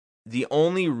the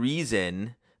only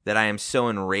reason that I am so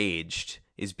enraged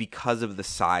is because of the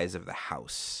size of the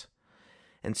house.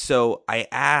 And so I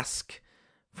ask,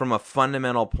 from a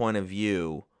fundamental point of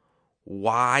view,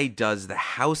 why does the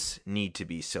house need to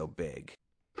be so big?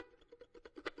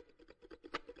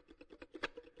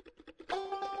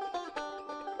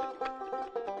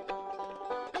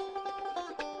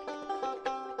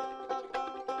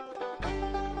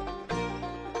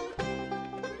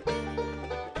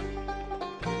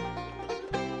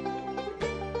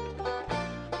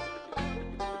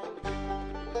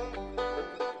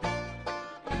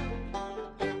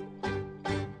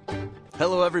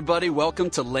 Hello, everybody.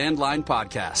 Welcome to Landline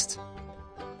Podcast.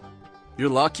 You're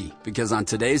lucky because on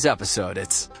today's episode,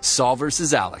 it's Saul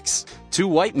versus Alex, two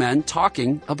white men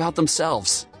talking about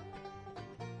themselves.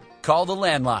 Call the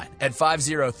landline at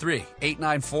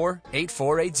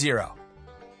 503-894-8480.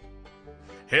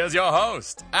 Here's your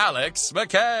host, Alex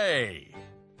McKay.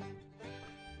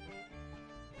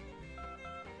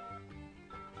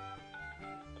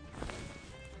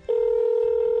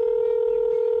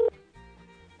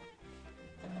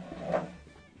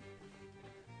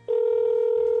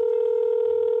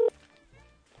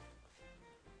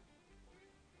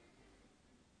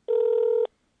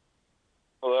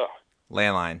 Hello.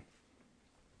 Landline.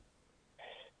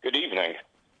 Good evening.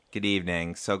 Good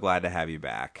evening. So glad to have you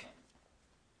back.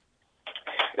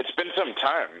 It's been some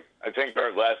time. I think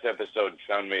our last episode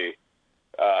found me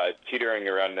teetering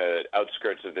around the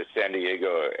outskirts of the San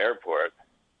Diego airport,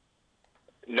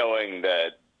 knowing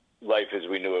that life as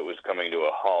we knew it was coming to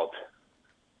a halt,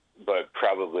 but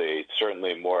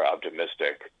certainly more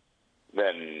optimistic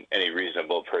than any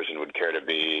reasonable person would care to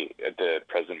be at the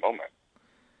present moment.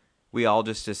 We all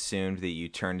just assumed that you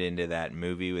turned into that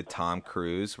movie with Tom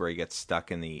Cruise where he gets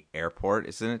stuck in the airport.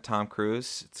 Isn't it Tom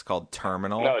Cruise? It's called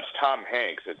Terminal. No, it's Tom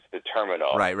Hanks. It's The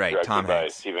Terminal. Right, directed Tom by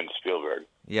Hanks. Steven Spielberg.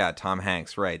 Yeah, Tom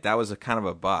Hanks, right. That was a kind of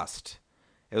a bust.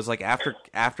 It was like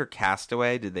after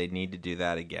Castaway, did they need to do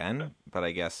that again? But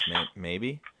I guess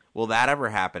maybe. Will that ever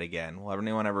happen again? Will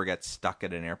anyone ever get stuck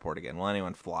at an airport again? Will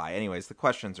anyone fly? Anyways, the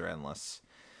questions are endless.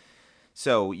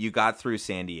 So you got through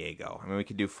San Diego. I mean, we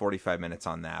could do 45 minutes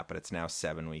on that, but it's now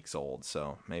 7 weeks old.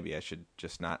 So maybe I should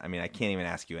just not. I mean, I can't even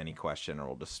ask you any question,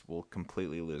 or we'll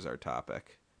completely lose our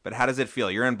topic. But how does it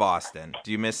feel? You're in Boston.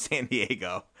 Do you miss San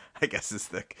Diego? I guess is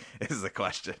the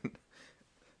question.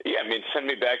 Yeah, I mean, send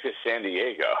me back to San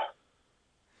Diego.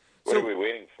 What are we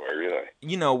waiting for, really?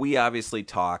 You know, we obviously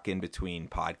talk in between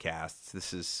podcasts.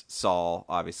 This is Saul,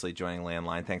 obviously, joining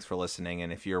Landline. Thanks for listening.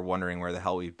 And if you're wondering where the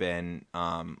hell we've been,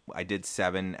 I did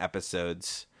 7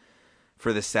 episodes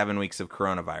for the 7 weeks of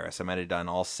coronavirus. I might have done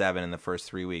all 7 in the first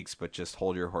 3 weeks, but just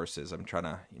hold your horses. I'm trying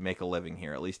to make a living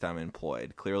here. At least I'm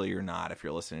employed. Clearly you're not if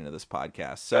you're listening to this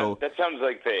podcast. So that sounds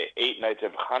like the 8 nights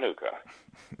of Hanukkah.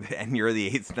 And you're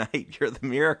the 8th night. You're the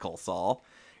miracle, Saul.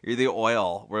 You're the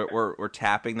oil. We're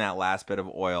tapping that last bit of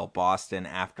oil. Boston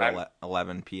after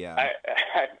 11 p.m.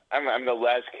 I'm the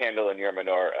last candle in your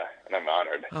menorah, and I'm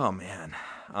honored. Oh man,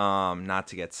 not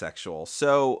to get sexual.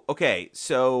 So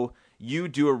you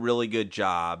do a really good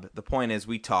job. The point is,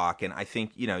 we talk, and I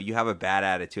think you have a bad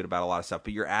attitude about a lot of stuff.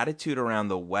 But your attitude around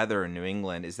the weather in New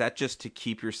England, is that just to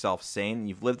keep yourself sane?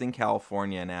 You've lived in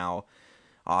California now,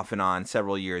 off and on,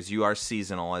 several years. You are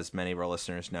seasonal, as many of our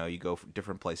listeners know. You go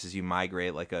different places. You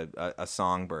migrate like a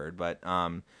songbird. But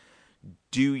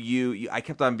do you? I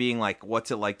kept on being like,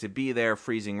 "What's it like to be there?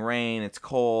 Freezing rain. It's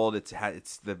cold. It's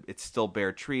still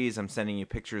bare trees." I'm sending you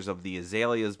pictures of the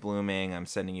azaleas blooming. I'm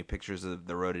sending you pictures of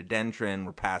the rhododendron.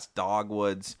 We're past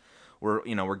dogwoods.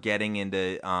 We're getting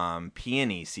into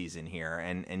peony season here,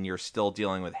 and you're still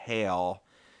dealing with hail.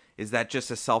 Is that just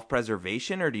a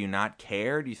self-preservation, or do you not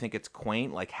care? Do you think it's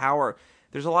quaint? Like,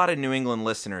 there's a lot of New England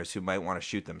listeners who might want to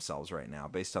shoot themselves right now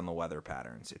based on the weather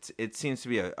patterns. It seems to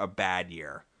be a bad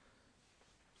year.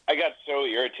 I got so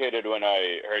irritated when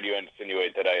I heard you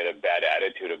insinuate that I had a bad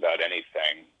attitude about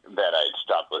anything that I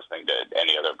stopped listening to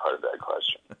any other part of that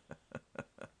question.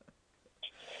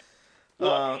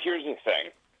 Look, here's the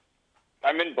thing.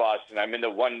 I'm in Boston. I'm in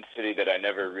the one city that I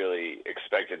never really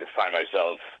expected to find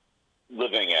myself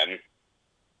living in,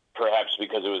 perhaps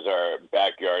because it was our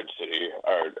backyard city,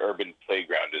 our urban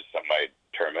playground, as some might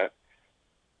term it.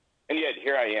 And yet,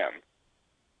 here I am.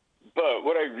 But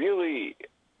what I really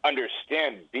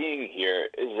understand being here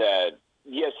is that,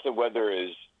 yes, the weather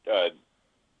is a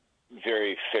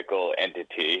very fickle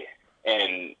entity.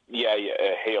 And, yeah,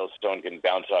 a hailstone can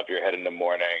bounce off your head in the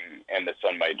morning, and the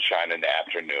sun might shine in the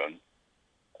afternoon.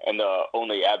 And the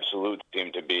only absolute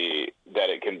seem to be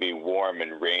that it can be warm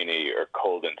and rainy or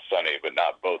cold and sunny, but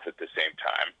not both at the same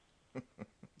time.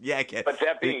 Yeah, I get. But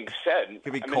that being said, it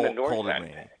could be I'm cold, in the north cold and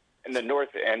end. rainy. And the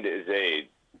North End is a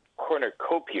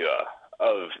cornucopia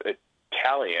of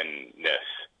Italianness.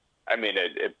 I mean,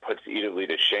 it puts Italy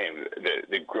to shame.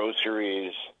 The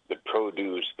groceries, the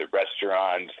produce, the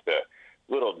restaurants, the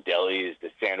little delis, the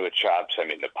sandwich shops. I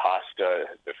mean, the pasta,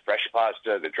 the fresh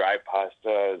pasta, the dry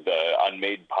pasta, the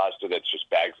unmade pasta that's just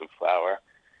bags of flour.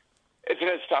 It's an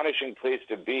astonishing place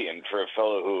to be. And for a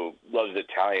fellow who loves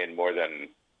Italian more than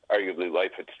arguably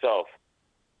life itself,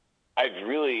 I've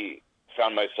really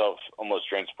found myself almost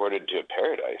transported to a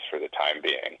paradise for the time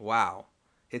being. Wow.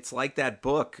 It's like that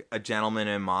book, A Gentleman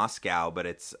in Moscow, but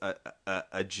it's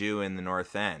a Jew in the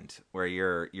North End, where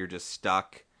you're just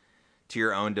stuck to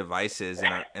your own devices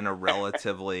in a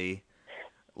relatively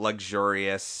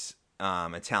luxurious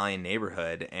Italian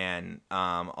neighborhood. And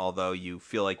although you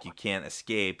feel like you can't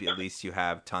escape, at least you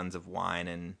have tons of wine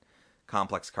and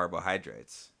complex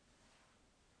carbohydrates.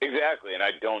 Exactly, and I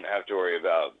don't have to worry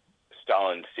about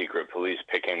Stalin's secret police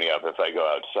picking me up if I go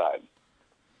outside.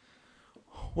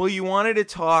 Well, you wanted to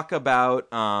talk about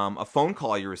a phone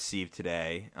call you received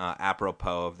today,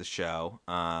 apropos of the show,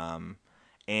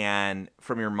 and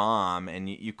from your mom, and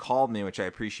you called me, which I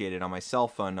appreciated, on my cell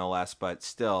phone, no less, but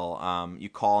still, you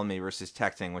called me versus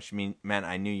texting, which meant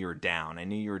I knew you were down. I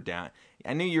knew you were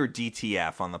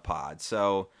DTF on the pod,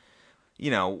 so,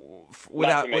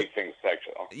 not to make things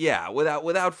sexual. Yeah,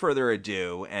 without further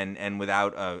ado, and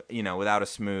without a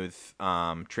smooth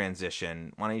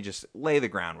transition, why don't you just lay the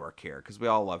groundwork here? Because we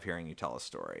all love hearing you tell a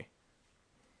story.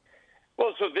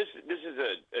 Well, so this is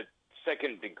a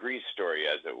second degree story,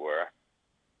 as it were,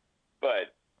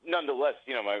 but nonetheless,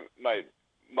 my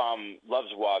mom loves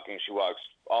walking. She walks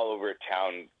all over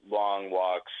town, long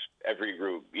walks, every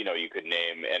route you could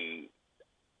name, and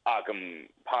Ockham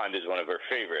Pond is one of her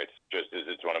favorites, just as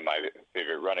it's one of my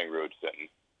favorite running routes, and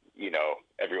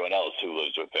everyone else who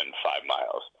lives within 5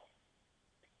 miles.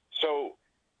 So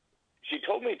she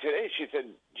told me today, she said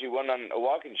she went on a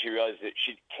walk and she realized that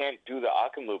she can't do the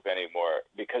Ockham Loop anymore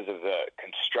because of the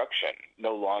construction.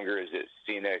 No longer is it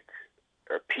scenic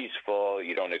or peaceful.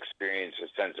 You don't experience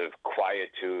a sense of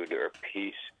quietude or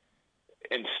peace.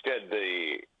 Instead,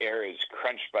 the air is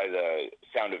crunched by the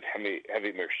sound of heavy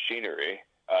machinery.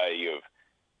 You have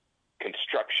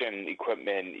construction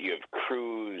equipment, you have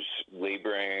crews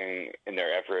laboring in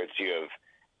their efforts, you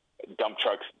have dump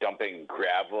trucks dumping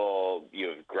gravel, you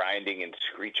have grinding and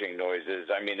screeching noises.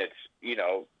 I mean, it's,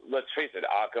 let's face it,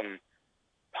 Ockham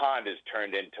Pond is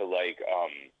turned into like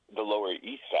the Lower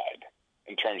East Side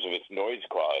in terms of its noise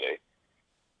quality.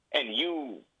 And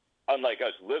you, unlike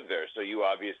us, live there, so you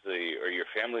obviously, or your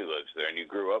family lives there and you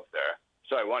grew up there.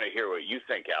 So I want to hear what you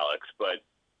think, Alex, but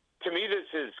to me,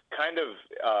 this is kind of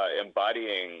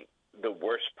embodying the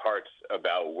worst parts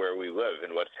about where we live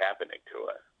and what's happening to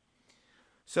us.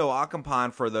 So Ockham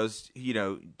Pond, for those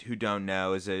who don't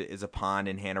know, is a pond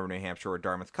in Hanover, New Hampshire, where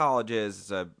Dartmouth College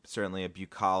is. It's certainly a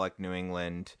bucolic New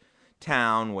England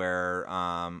town where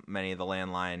many of the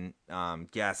landline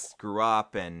guests grew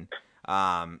up, and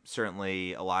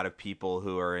certainly a lot of people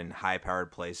who are in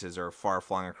high-powered places or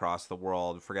far-flung across the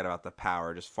world, forget about the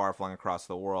power, just far-flung across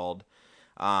the world,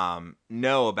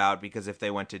 know about, because if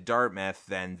they went to Dartmouth,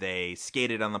 then they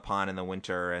skated on the pond in the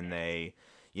winter, and they,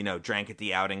 drank at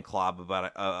the outing club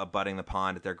abutting the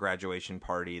pond at their graduation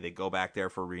party. They go back there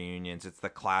for reunions. It's the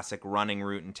classic running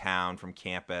route in town from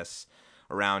campus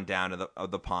around down to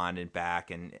the pond and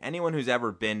back. And anyone who's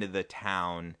ever been to the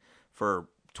town for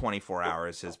 24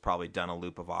 hours has probably done a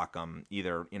loop of Ockham,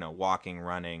 either, walking,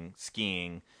 running,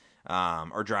 skiing,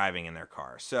 or driving in their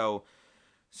car. So,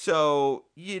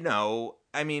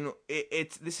 I mean,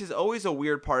 this is always a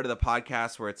weird part of the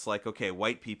podcast where it's like, okay,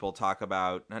 white people talk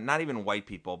about, not even white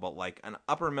people, but like an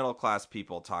upper middle class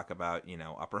people talk about,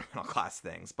 upper middle class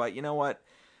things. But you know what?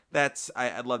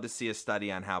 I'd love to see a study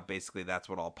on how basically that's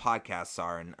what all podcasts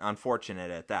are, and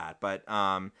unfortunate at that. But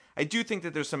I do think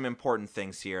that there's some important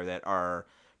things here that are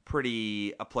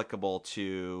pretty applicable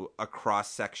to a cross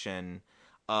section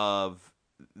of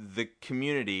the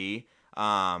community,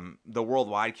 the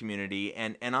worldwide community,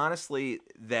 and honestly,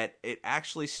 that it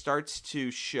actually starts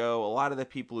to show a lot of the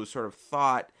people who sort of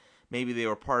thought maybe they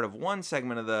were part of one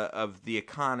segment of the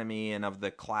economy and of the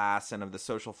class and of the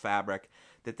social fabric,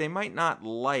 that they might not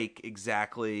like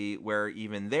exactly where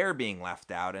even they're being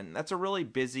left out. And that's a really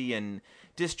busy and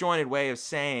disjointed way of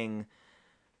saying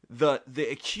the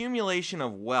accumulation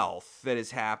of wealth that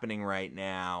is happening right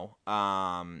now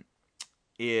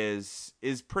is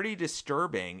pretty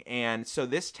disturbing. And so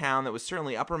this town that was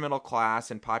certainly upper middle class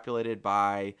and populated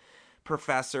by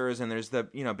professors, and there's the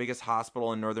biggest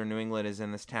hospital in northern New England is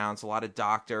in this town, so a lot of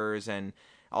doctors, and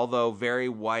although very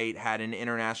white, had an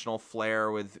international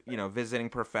flair with, you know, visiting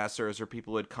professors or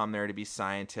people who had come there to be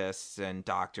scientists and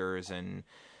doctors and,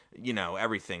 you know,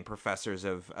 everything, professors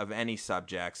of any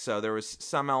subject. So there was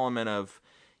some element of,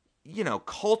 you know,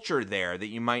 culture there that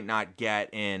you might not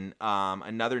get in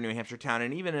another New Hampshire town,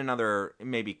 and even another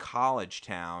maybe college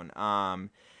town,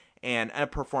 and a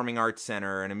performing arts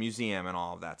center and a museum and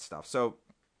all of that stuff. So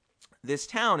this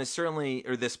town is certainly,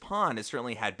 or this pond has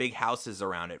certainly had big houses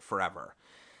around it forever.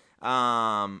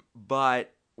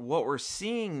 But what we're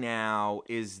seeing now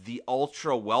is the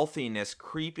ultra wealthiness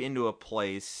creep into a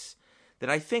place that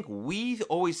I think we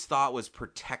always thought was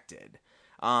protected.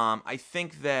 I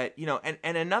think that, you know,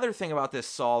 and another thing about this,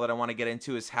 Saul, that I want to get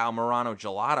into is how Murano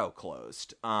Gelato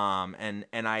closed. And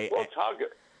we'll talk,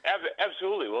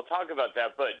 absolutely, we'll talk about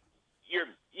that. But you're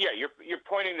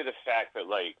pointing to the fact that,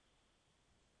 like,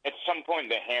 at some point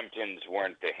the Hamptons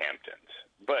weren't the Hamptons,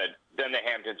 but then the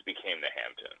Hamptons became the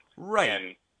Hamptons. Right.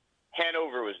 And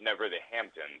Hanover was never the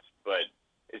Hamptons, but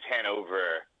is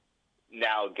Hanover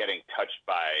now getting touched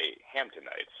by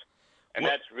Hamptonites? And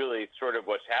that's really sort of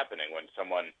what's happening when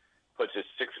someone puts a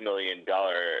 $6 million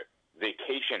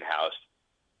vacation house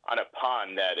on a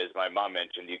pond that, as my mom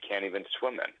mentioned, you can't even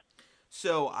swim in.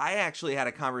 So I actually had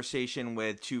a conversation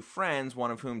with two friends,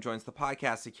 one of whom joins the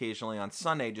podcast occasionally on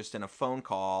Sunday, just in a phone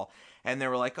call. And they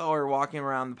were like, oh, we were walking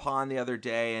around the pond the other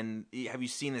day, and have you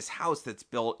seen this house that's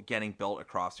getting built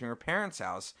across from your parents'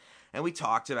 house? And we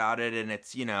talked about it, and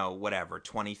it's, you know, whatever,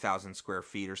 20,000 square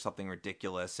feet or something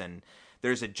ridiculous. And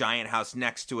there's a giant house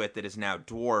next to it that is now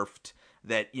dwarfed.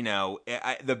 That, you know,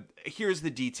 here's the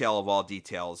detail of all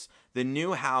details. The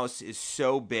new house is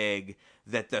so big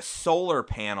that the solar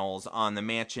panels on the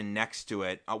mansion next to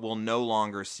it will no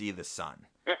longer see the sun.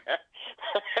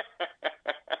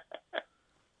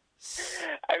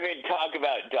 I mean, talk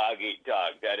about dog eat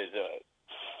dog. That is a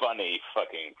funny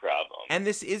fucking problem. And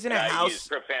this isn't a house. I use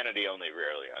profanity only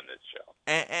rarely on this show.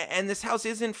 And this house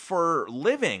isn't for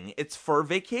living; it's for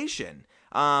vacation.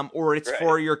 Or it's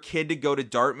for your kid to go to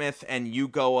Dartmouth and you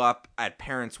go up at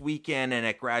parents' weekend and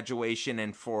at graduation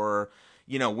and for,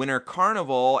 you know, winter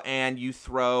carnival, and you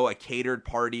throw a catered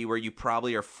party where you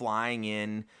probably are flying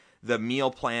in the meal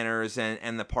planners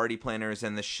and the party planners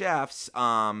and the chefs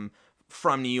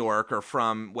from New York or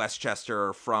from Westchester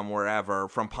or from wherever,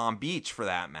 from Palm Beach for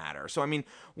that matter. So, I mean,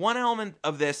 one element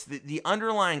of this, the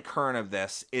underlying current of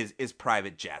this is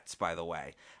private jets, by the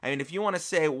way. I mean, if you want to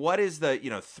say what is the, you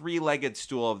know, three-legged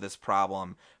stool of this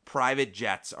problem, private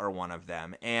jets are one of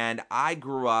them. And I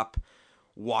grew up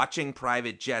watching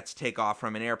private jets take off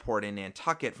from an airport in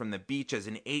Nantucket from the beach as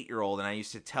an 8-year-old, and I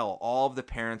used to tell all of the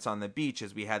parents on the beach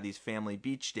as we had these family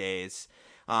beach days,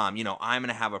 you know, I'm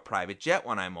going to have a private jet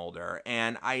when I'm older.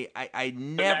 And I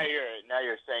never. Now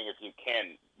you're saying if you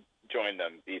can join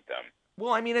them, beat them.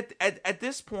 Well, I mean, at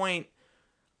this point,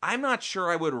 I'm not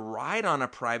sure I would ride on a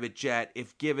private jet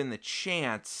if given the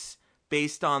chance.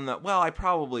 Based on well, I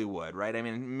probably would, right? I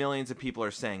mean, millions of people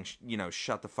are saying, you know,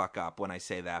 shut the fuck up when I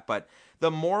say that. But the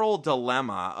moral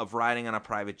dilemma of riding on a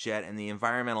private jet and the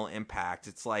environmental impact,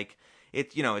 it's like,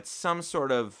 it's some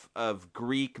sort of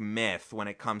Greek myth when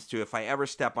it comes to if I ever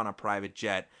step on a private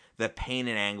jet, the pain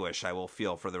and anguish I will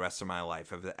feel for the rest of my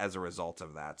life as a result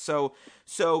of that.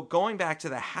 So going back to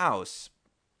the house,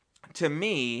 to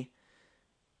me,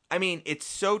 I mean, it's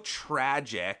so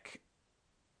tragic.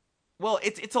 Well,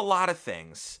 it's a lot of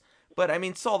things. But, I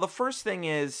mean, Saul, the first thing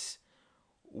is,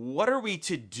 what are we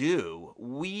to do?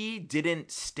 We didn't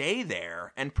stay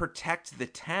there and protect the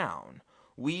town.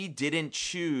 We didn't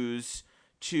choose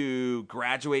to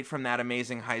graduate from that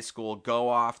amazing high school, go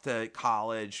off to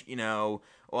college, you know,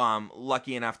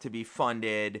 lucky enough to be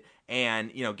funded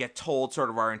and, you know, get told sort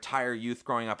of our entire youth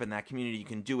growing up in that community, you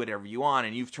can do whatever you want,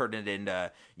 and you've turned it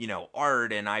into, you know,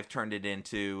 art, and I've turned it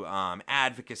into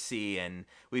advocacy, and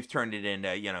we've turned it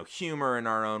into, you know, humor in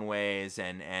our own ways,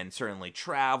 and certainly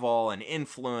travel and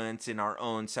influence in our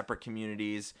own separate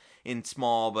communities in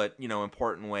small but, you know,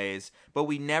 important ways. But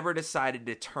we never decided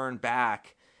to turn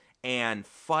back and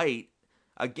fight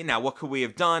again. Now, what could we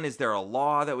have done? Is there a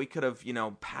law that we could have, you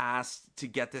know, passed to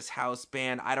get this house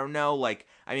banned? I don't know. Like,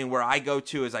 I mean, where I go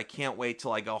to is I can't wait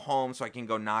till I go home so I can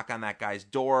go knock on that guy's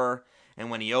door. And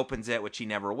when he opens it, which he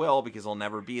never will because he'll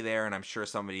never be there, and I'm sure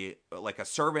somebody, like a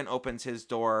servant, opens his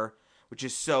door, which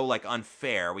is so, like,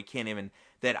 unfair. We can't even,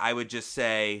 that I would just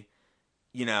say,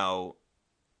 you know,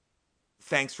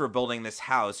 thanks for building this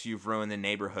house. You've ruined the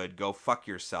neighborhood. Go fuck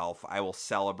yourself. I will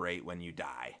celebrate when you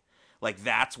die. Like,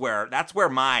 that's where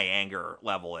my anger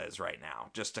level is right now,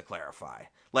 just to clarify.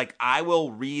 Like, I will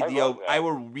read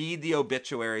the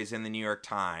obituaries in the New York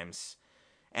Times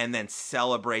and then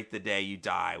celebrate the day you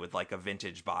die with like a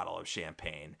vintage bottle of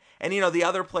champagne. And the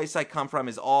other place I come from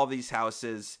is all these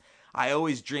houses. I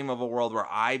always dream of a world where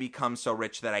I become so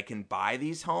rich that I can buy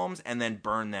these homes and then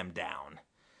burn them down,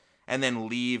 and then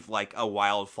leave like a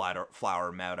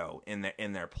wildflower meadow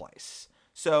in their place.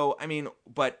 So I mean,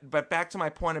 but back to my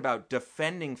point about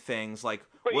defending things like.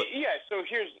 But yeah, so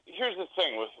here's the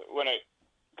thing with when it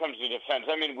comes to defense.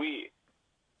 I mean,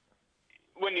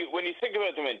 when you think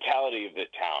about the mentality of the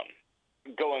town,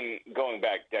 going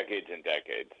back decades and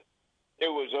decades,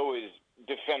 it was always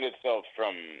defend itself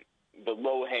from the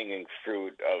low-hanging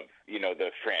fruit of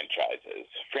the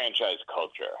franchise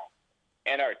culture,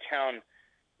 and our town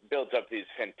built up these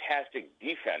fantastic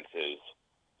defenses.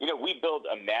 We built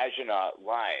a Maginot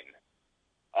Line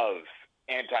of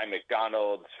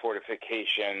anti-McDonald's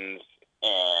fortifications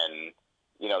and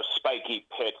spiky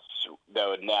pits that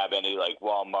would nab any like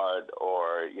Walmart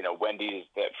or Wendy's,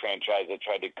 that franchise that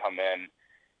tried to come in,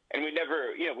 and we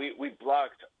never we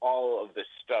blocked all of the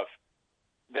stuff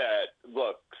that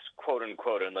looks quote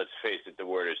unquote, and let's face it, the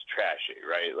word is trashy,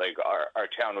 right? Like our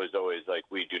town was always like,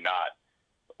 we do not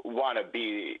want to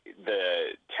be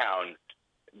the town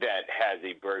that has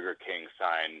a Burger King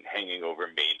sign hanging over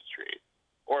Main Street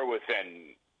or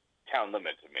within town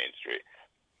limits of Main Street.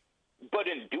 But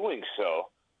in doing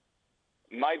so,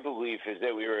 my belief is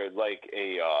that we were like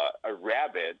a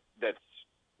rabbit that's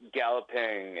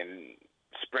galloping and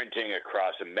sprinting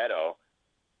across a meadow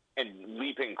and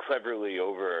leaping cleverly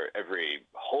over every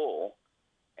hole,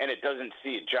 and it doesn't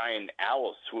see a giant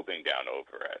owl swooping down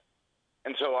over it.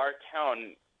 And so our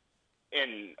town,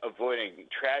 in avoiding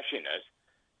trashiness,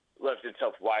 left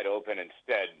itself wide open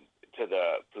instead to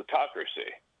the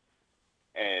plutocracy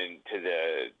and to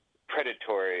the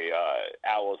predatory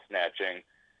owl snatching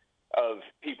of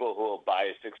people who will buy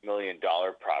a $6 million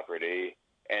property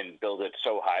and build it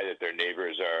so high that their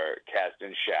neighbors are cast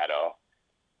in shadow,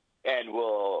 and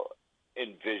will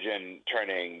envision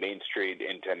turning Main Street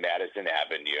into Madison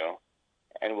Avenue,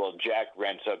 and will jack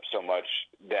rents up so much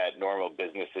that normal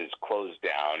businesses close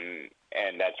down.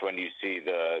 And that's when you see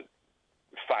the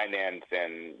finance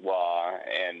and law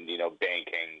and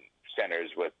banking centers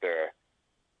with their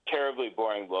terribly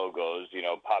boring logos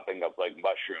popping up like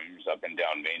mushrooms up and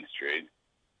down Main Street.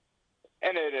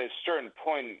 And at a certain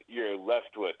point, you're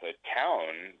left with a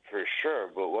town for sure,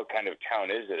 but what kind of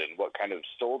town is it, and what kind of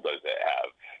soul does it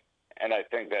have? And I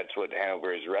think that's what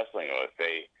Hanover is wrestling with.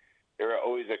 They were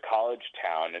always a college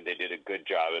town, and they did a good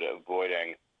job at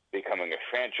avoiding becoming a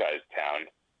franchise town.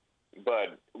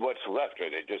 But what's left? Are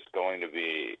they just going to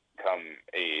become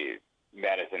a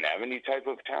Madison Avenue type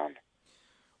of town?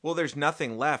 Well, there's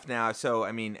nothing left now. So,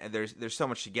 I mean, there's so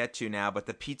much to get to now. But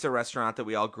the pizza restaurant that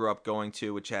we all grew up going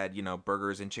to, which had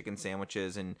burgers and chicken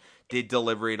sandwiches, and did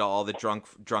delivery to all the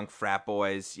drunk frat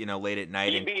boys, late at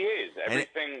night. EBAs,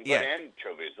 everything but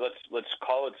anchovies. Let's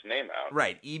call its name out.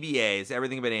 Right, EBAs,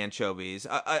 everything but anchovies.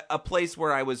 A place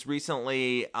where I was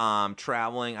recently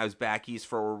traveling. I was back east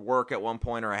for work at one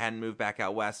point, or I hadn't moved back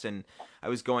out west, and I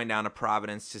was going down to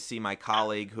Providence to see my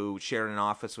colleague who shared an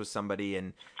office with somebody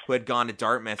and who had gone to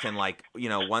Dartmouth, and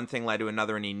one thing led to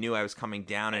another, and he knew I was coming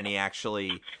down, and he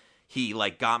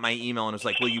got my email and was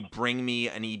like, will you bring me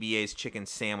an EBA's chicken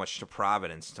sandwich to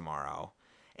Providence tomorrow?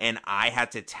 And I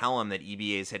had to tell him that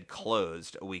EBA's had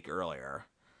closed a week earlier.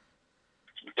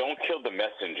 Don't kill the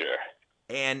messenger.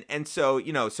 And so,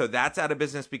 so that's out of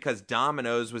business because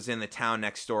Domino's was in the town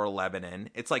next door,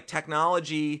 Lebanon. It's like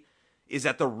technology is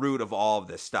at the root of all of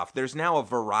this stuff. There's now a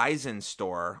Verizon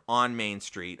store on Main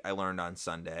Street, I learned on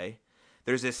Sunday.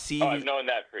 There's a I've known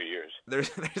that for years. There's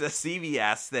a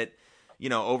CVS that,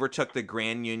 overtook the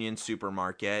Grand Union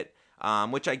supermarket,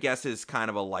 which I guess is kind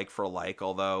of a like for like,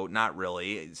 although not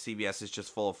really. CVS is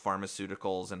just full of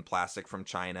pharmaceuticals and plastic from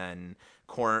China and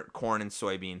corn and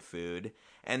soybean food.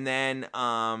 And then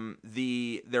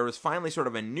there was finally sort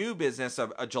of a new business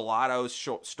of a gelato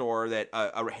store that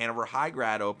a Hanover High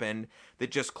grad opened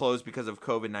that just closed because of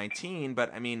COVID-19.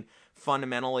 But I mean,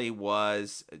 fundamentally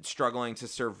was struggling to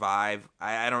survive.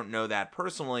 I don't know that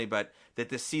personally, but that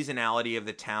the seasonality of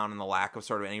the town and the lack of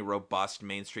sort of any robust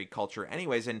Main Street culture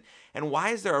anyways. And why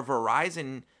is there a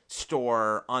Verizon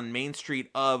store on Main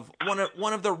Street of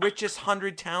one of the richest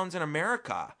 100 towns in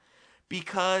America?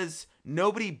 Because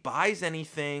nobody buys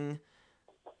anything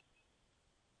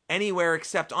anywhere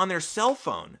except on their cell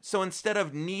phone. So instead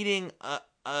of needing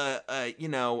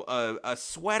a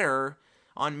sweater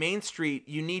on Main Street,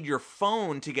 you need your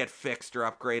phone to get fixed or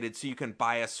upgraded so you can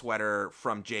buy a sweater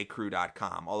from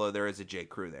jcrew.com. Although there is a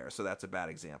J.Crew there, so that's a bad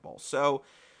example. So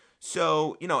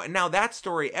and now that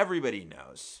story everybody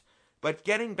knows. But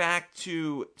getting back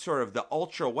to sort of the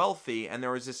ultra wealthy, and there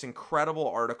was this incredible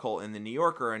article in the New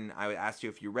Yorker, and I asked you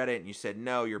if you read it, and you said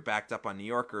no, you're backed up on New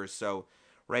Yorkers. So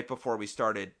right before we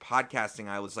started podcasting,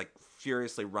 I was like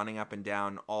furiously running up and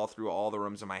down all through all the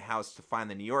rooms of my house to find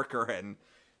the New Yorker, and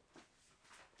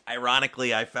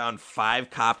ironically, I found 5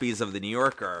 copies of the New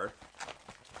Yorker,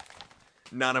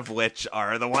 none of which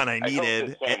are the one I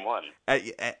needed. The same one.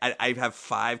 I have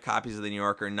 5 copies of the New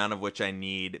Yorker, none of which I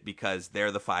need because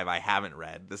they're the 5 I haven't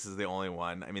read. This is the only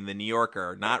one. I mean, the New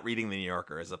Yorker, not reading the New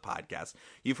Yorker is a podcast.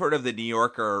 You've heard of the New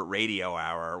Yorker Radio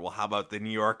Hour. Well, how about the New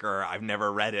Yorker? I've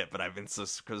never read it, but I've been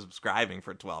subscribing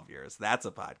for 12 years. That's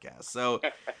a podcast.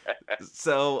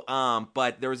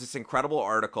 But there was this incredible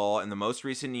article in the most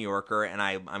recent New Yorker, and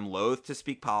I'm loath to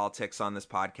speak politics on this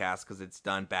podcast because it's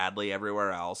done badly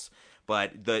everywhere else.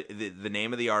 But the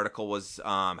name of the article was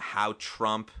how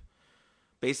Trump.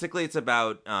 Basically, it's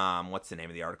about what's the name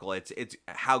of the article? It's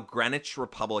how Greenwich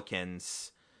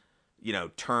Republicans,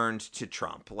 turned to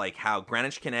Trump. Like how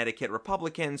Greenwich, Connecticut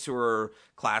Republicans, who are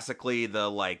classically the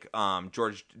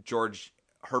George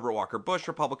Herbert Walker Bush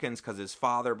Republicans, because his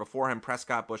father before him,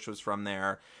 Prescott Bush, was from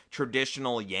there.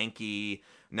 Traditional Yankee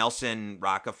Nelson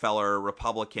Rockefeller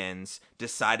Republicans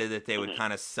decided that they would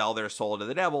kind of sell their soul to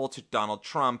the devil to Donald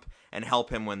Trump and help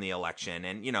him win the election.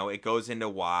 And, it goes into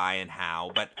why and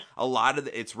how. But a lot of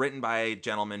it's written by a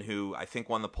gentleman who I think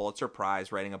won the Pulitzer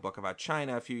Prize writing a book about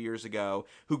China a few years ago,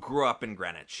 who grew up in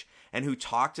Greenwich and who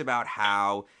talked about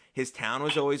how his town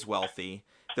was always wealthy.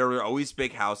 There were always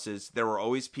big houses. There were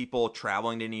always people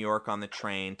traveling to New York on the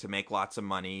train to make lots of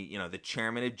money. The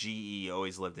chairman of GE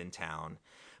always lived in town.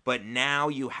 But now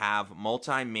you have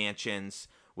multi-mansions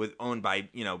owned by,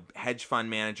 hedge fund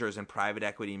managers and private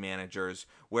equity managers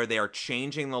where they are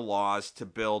changing the laws to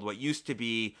build what used to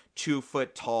be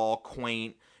 2-foot-tall,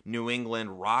 quaint New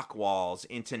England rock walls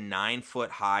into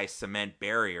 9-foot-high cement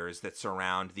barriers that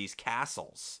surround these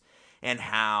castles. And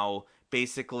how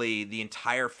basically the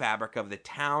entire fabric of the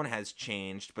town has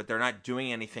changed, but they're not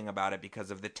doing anything about it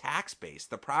because of the tax base,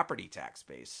 the property tax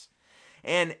base.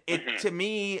 And to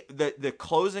me, the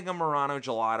closing of Murano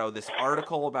Gelato, this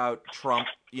article about Trump,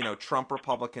 Trump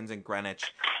Republicans in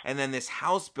Greenwich, and then this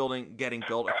house getting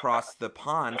built across the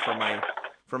pond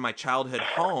from my childhood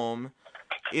home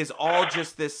is all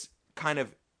just this kind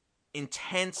of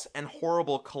intense and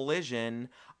horrible collision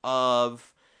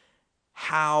of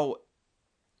how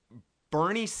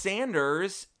Bernie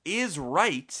Sanders is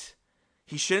right.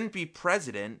 He shouldn't be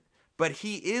president, but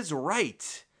he is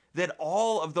right that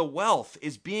all of the wealth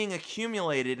is being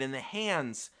accumulated in the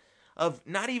hands of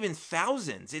not even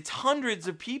thousands, it's hundreds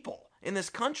of people in this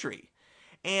country.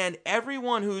 And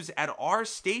everyone who's at our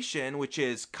station, which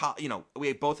is,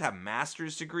 we both have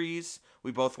master's degrees,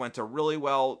 we both went to really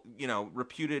well,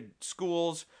 reputed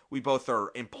schools, we both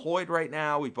are employed right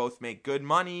now, we both make good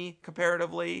money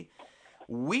comparatively.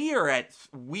 We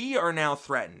are now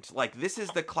threatened. Like, this is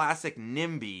the classic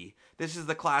NIMBY. This is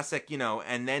the classic,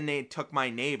 and then they took my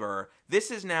neighbor.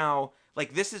 This is now,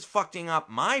 this is fucking up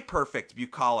my perfect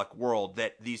bucolic world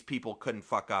that these people couldn't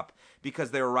fuck up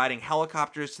because they were riding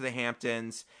helicopters to the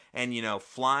Hamptons and,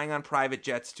 flying on private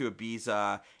jets to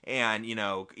Ibiza and,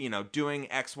 doing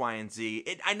X, Y, and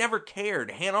Z. I never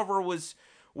cared. Hanover was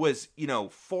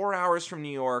 4 hours from New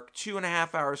York,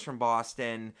 2.5 hours from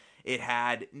Boston.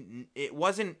 It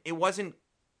wasn't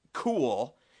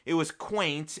cool. It was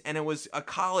quaint, and it was a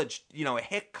college, a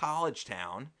hick college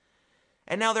town.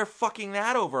 And now they're fucking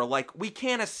that over. Like, we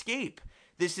can't escape.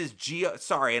 This is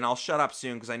sorry, and I'll shut up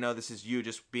soon because I know this is you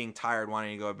just being tired,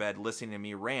 wanting to go to bed, listening to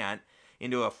me rant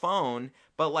into a phone.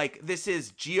 But, this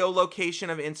is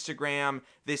geolocation of Instagram.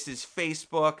 This is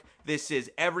Facebook. This is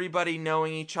everybody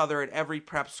knowing each other at every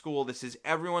prep school. This is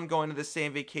everyone going to the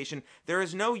same vacation. There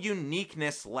is no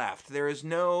uniqueness left. There is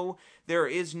no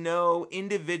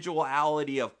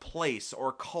individuality of place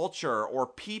or culture or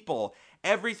people.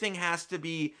 Everything has to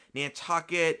be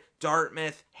Nantucket,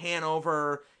 Dartmouth,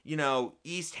 Hanover,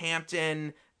 East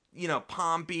Hampton,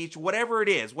 Palm Beach, whatever it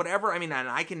is, whatever. I mean, and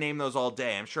I can name those all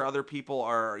day. I'm sure other people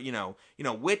are,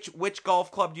 which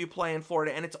golf club do you play in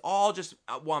Florida? And it's all just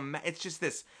it's just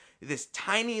this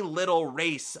tiny little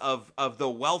race of the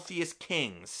wealthiest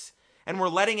kings. And we're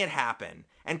letting it happen.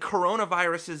 And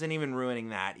coronavirus isn't even ruining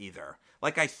that either.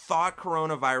 I thought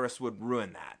coronavirus would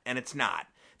ruin that, and it's not.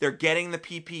 They're getting the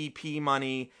PPP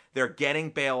money. They're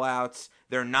getting bailouts.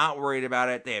 They're not worried about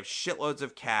it. They have shitloads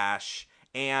of cash.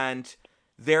 And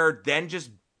they're then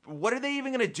just, what are they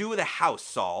even going to do with a house,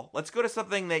 Saul? Let's go to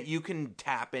something that you can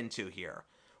tap into here.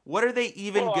 What are they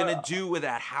even going to do with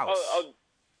that house?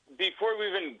 Before we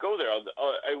even go there,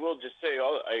 I will just say,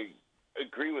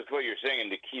 agree with what you're saying,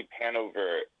 and to keep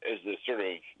Hanover as the sort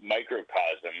of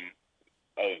microcosm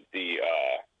of the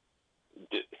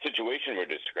situation we're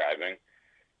describing.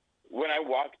 When I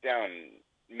walk down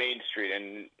Main Street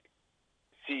and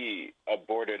see a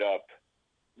boarded up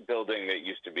building that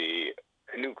used to be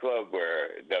Canoe Club,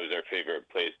 where that was our favorite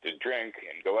place to drink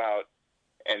and go out,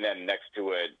 and then next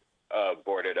to it, a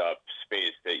boarded up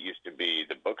space that used to be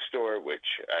the bookstore, which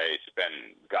I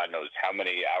spent God knows how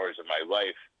many hours of my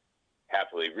life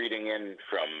happily reading in,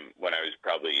 from when I was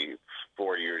probably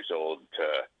 4 years old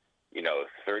to,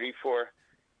 34.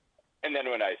 And then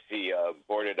when I see a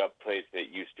boarded up place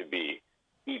that used to be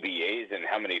EBA's, and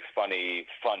how many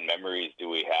fun memories do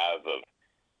we have of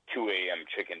 2 a.m.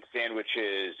 chicken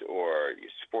sandwiches or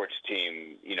sports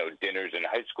team, dinners in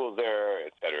high school there,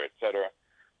 et cetera, et cetera.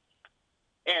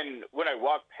 And when I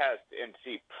walk past and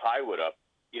see plywood up,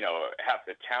 half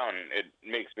the town, it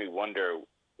makes me wonder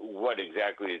what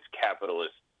exactly these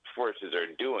capitalist forces are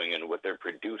doing and what they're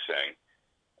producing.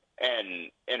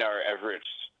 And in our efforts,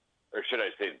 or should I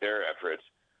say their efforts,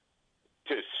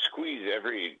 to squeeze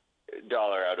every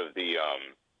dollar out of the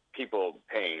people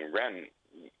paying rent,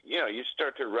 you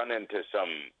start to run into some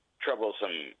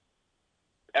troublesome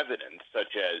evidence,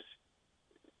 such as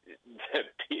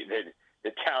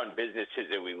the town businesses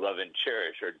that we love and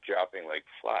cherish are dropping like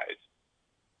flies.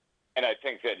 And I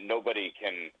think that nobody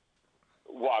can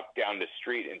walk down the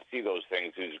street and see those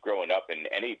things who's growing up in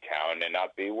any town and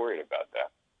not be worried about that.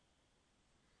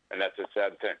 And that's a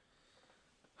sad thing.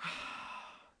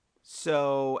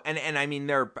 So, and I mean,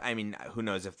 who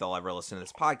knows if they'll ever listen to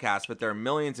this podcast, but there are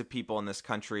millions of people in this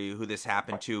country who this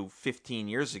happened to 15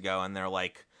 years ago, and they're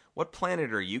like, what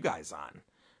planet are you guys on?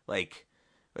 Like,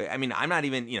 I mean, I'm not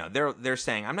even, they're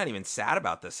saying, I'm not even sad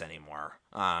about this anymore.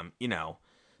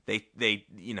 They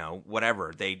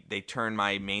whatever, they turn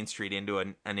my Main Street into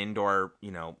an indoor,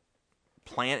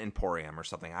 plant emporium or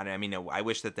something. I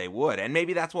wish that they would. And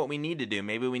maybe that's what we need to do.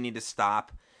 Maybe we need to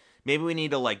stop. Maybe we need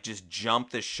to like just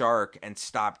jump the shark and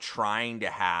stop trying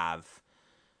to have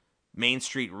Main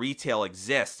Street retail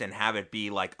exist and have it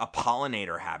be like a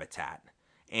pollinator habitat.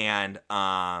 And,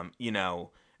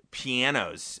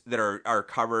 pianos that are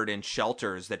covered in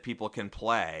shelters that people can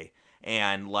play,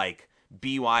 and like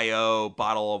BYO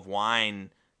bottle of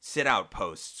wine sit out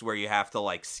posts where you have to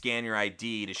like scan your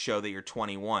ID to show that you're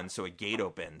 21, so a gate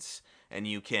opens and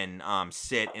you can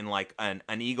sit in like an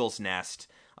eagle's nest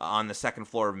on the second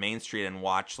floor of Main Street and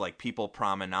watch like people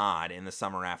promenade in the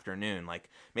summer afternoon. Like,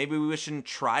 maybe we shouldn't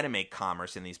try to make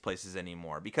commerce in these places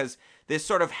anymore, because this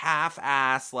sort of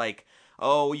half-ass like,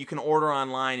 oh, you can order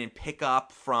online and pick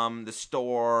up from the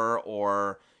store,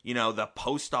 or, the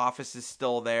post office is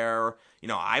still there.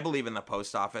 I believe in the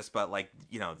post office, but like,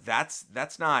 that's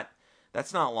not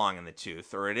long in the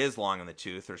tooth, or it is long in the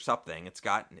tooth or something. It's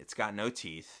got no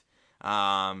teeth.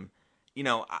 I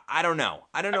don't know.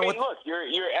 I don't know. Look,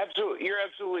 you're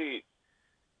absolutely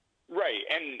right.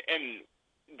 And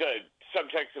the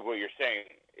subtext of what you're saying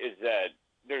is that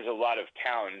there's a lot of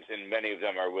towns, and many of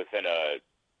them are within a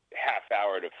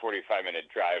half-hour to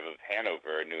 45-minute drive of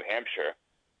Hanover, New Hampshire,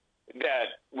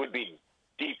 that would be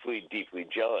deeply, deeply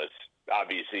jealous,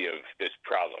 obviously, of this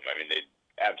problem. I mean, they'd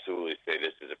absolutely say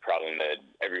this is a problem that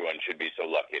everyone should be so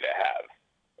lucky to have.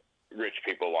 Rich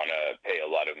people want to pay a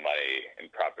lot of money in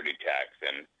property tax,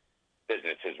 and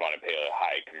businesses want to pay a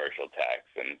high commercial tax,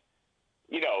 and,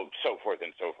 so forth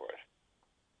and so forth.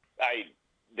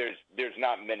 There's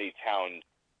not many towns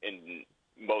in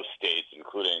most states,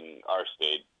 including our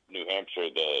state, New Hampshire,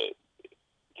 that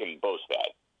can boast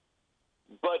that.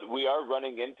 But we are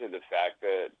running into the fact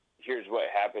that here's what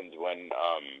happens when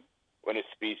a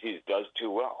species does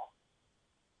too well.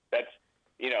 That's,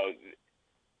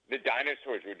 the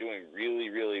dinosaurs were doing really,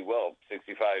 really well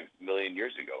 65 million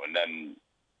years ago, and then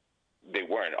they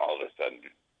weren't all of a sudden.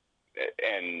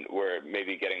 And we're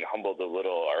maybe getting humbled a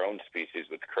little, our own species,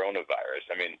 with coronavirus.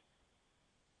 I mean,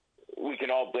 we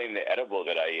can all blame the edible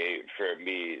that I ate for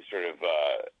me sort of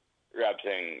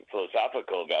waxing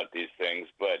philosophical about these things,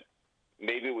 but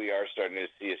maybe we are starting to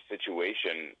see a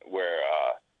situation where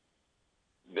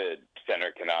the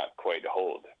center cannot quite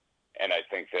hold. And I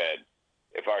think that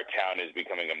if our town is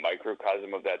becoming a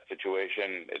microcosm of that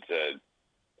situation, it's a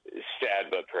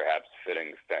sad but perhaps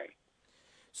fitting thing.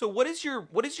 So what is your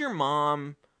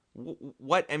mom,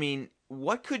 what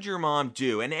could your mom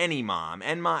do? And any mom,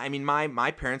 and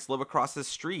my parents live across the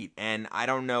street, and I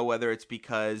don't know whether it's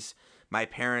because My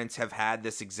parents have had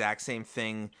this exact same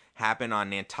thing happen on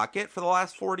Nantucket for the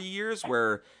last 40 years,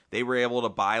 where they were able to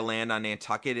buy land on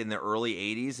Nantucket in the early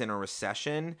 80s in a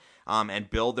recession, and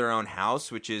build their own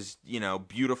house, which is,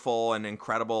 beautiful and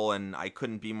incredible. And I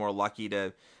couldn't be more lucky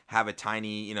to have a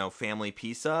tiny, family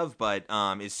piece of, but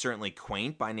is certainly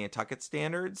quaint by Nantucket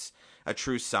standards, a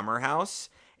true summer house,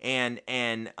 and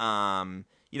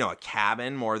a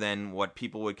cabin more than what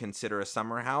people would consider a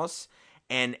summer house.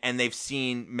 And they've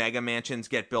seen mega mansions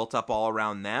get built up all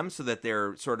around them so that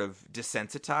they're sort of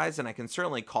desensitized. And I can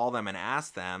certainly call them and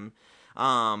ask them.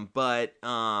 But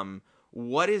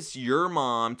what is your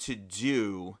mom to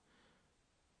do?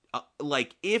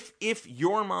 Like if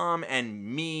your mom and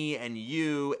me and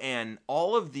you and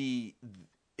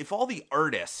if all the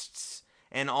artists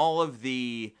and all of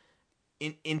the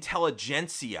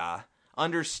intelligentsia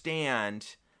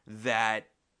understand that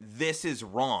this is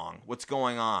wrong, what's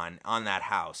going on that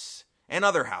house and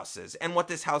other houses, and what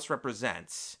this house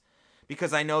represents.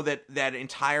 Because I know that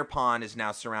entire pond is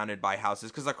now surrounded by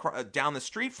houses, because down the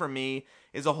street from me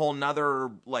is a whole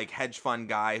nother like hedge fund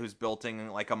guy who's building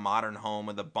like a modern home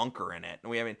with a bunker in it.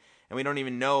 And we don't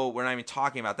even know, we're not even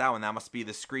talking about that one. That must be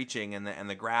the screeching and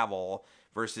the gravel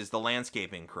versus the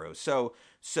landscaping crew. So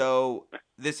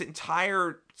this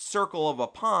entire circle of a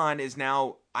pond is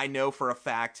now, I know for a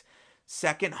fact,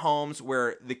 second homes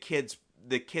where the kids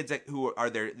who are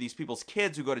there, these people's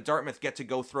kids who go to Dartmouth get to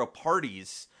go throw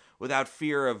parties without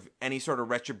fear of any sort of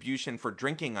retribution for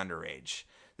drinking underage.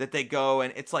 That they go,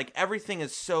 and it's like everything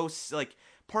is so, like,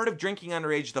 part of drinking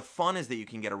underage, the fun is that you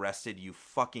can get arrested, you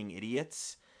fucking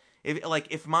idiots.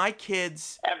 If my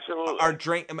kids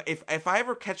Absolutely. if I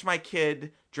ever catch my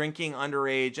kid drinking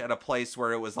underage at a place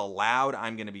where it was allowed,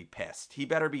 I'm going to be pissed. He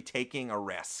better be taking a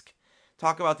risk.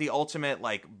 Talk about the ultimate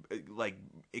like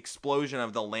explosion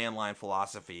of the landline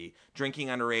philosophy, drinking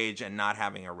underage and not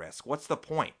having a risk. What's the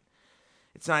point?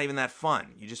 It's not even that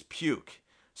fun. You just puke.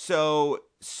 So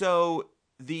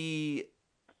the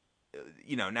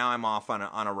now I'm off on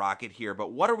a rocket here,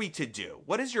 but what are we to do?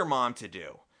 What is your mom to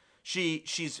do?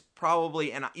 She's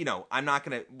probably, and I'm not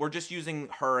going to, we're just using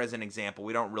her as an example.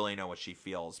 We don't really know what she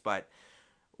feels, but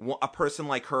a person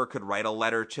like her could write a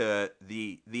letter to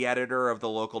the editor of the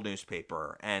local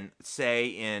newspaper and say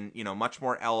in, much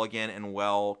more elegant and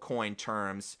well-coined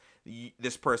terms,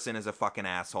 this person is a fucking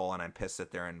asshole and I'm pissed that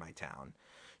they're in my town.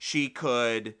 She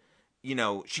could,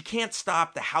 she can't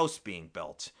stop the house being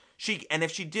built. And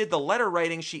if she did the letter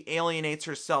writing, she alienates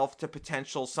herself to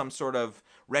potential some sort of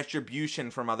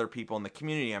retribution from other people in the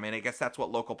community. I mean, I guess that's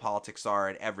what local politics are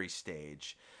at every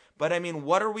stage. But I mean,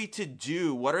 what are we to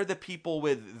do? What are the people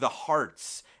with the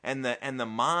hearts and the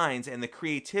minds and the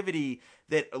creativity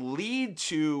that lead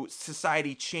to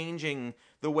society changing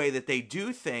the way that they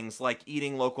do things, like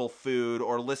eating local food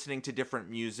or listening to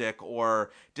different music or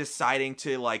deciding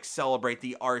to like celebrate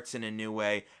the arts in a new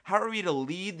way? How are we to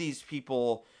lead these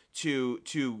people to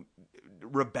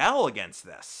rebel against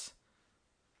this?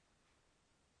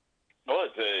 Well,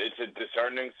 it's a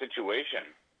disheartening situation.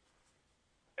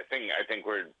 I think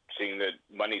we're seeing that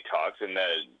money talks, and that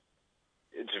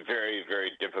it's very,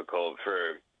 very difficult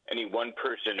for any one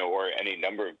person or any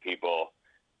number of people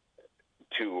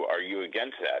to argue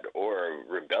against that or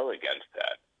rebel against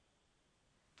that.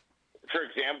 For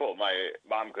example, my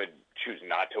mom could choose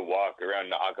not to walk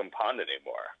around Ockham Pond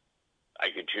anymore. I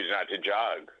could choose not to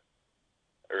jog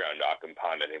around Ockham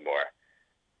Pond anymore.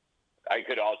 I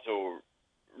could also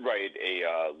write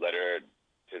a letter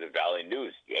to the Valley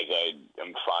News, as I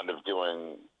am fond of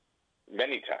doing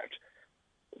many times.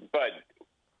 But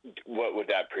what would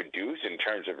that produce in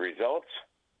terms of results?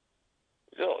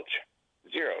 Zilch.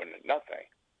 Zero. Nothing.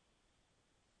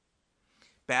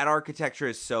 Bad architecture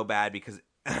is so bad because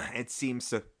it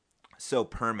seems so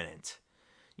permanent.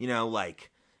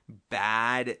 Like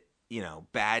bad,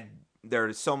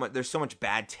 there's so much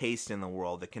bad taste in the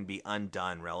world that can be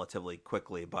undone relatively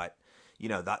quickly, but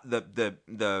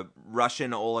the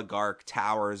Russian oligarch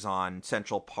towers on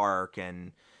Central Park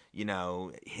and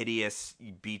hideous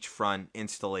beachfront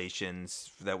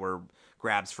installations that were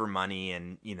grabs for money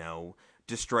and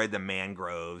destroyed the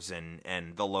mangroves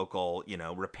and the local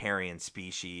riparian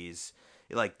species.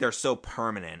 Like, they're so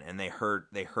permanent and they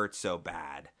hurt so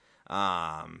bad.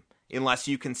 Unless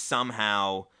you can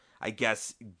somehow, I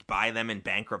guess, buy them in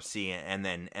bankruptcy and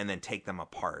then take them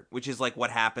apart, which is like what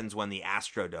happens when the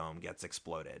Astrodome gets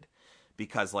exploded,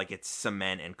 because like it's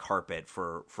cement and carpet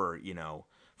for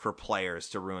players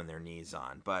to ruin their knees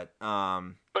on. But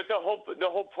the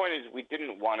whole point is we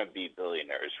didn't want to be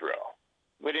billionaires row.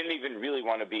 We didn't even really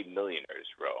want to be millionaires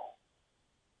row.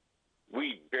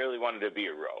 We barely wanted to be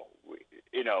a row.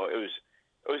 It was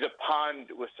It was a pond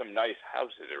with some nice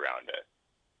houses around it.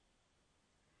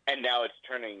 And now it's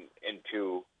turning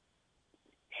into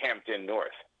Hampton North.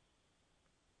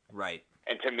 Right.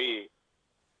 And to me,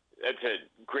 that's a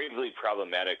gravely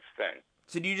problematic thing.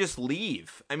 So do you just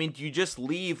leave? I mean, do you just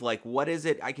leave? Like, what is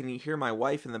it? I can hear my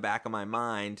wife in the back of my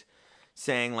mind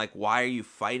saying, like, why are you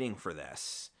fighting for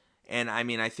this? And I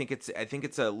mean, I think it's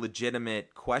a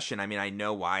legitimate question. I mean, I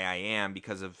know why I am,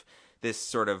 because of this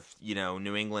sort of, you know,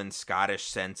 New England Scottish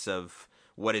sense of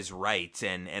what is right,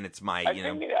 and it's my, I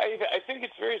think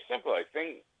it's very simple. I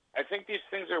think these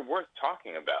things are worth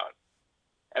talking about,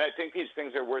 and I think these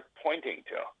things are worth pointing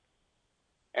to,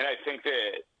 and I think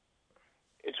that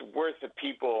it's worth the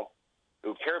people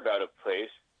who care about a place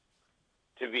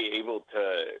to be able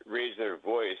to raise their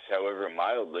voice, however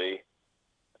mildly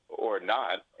or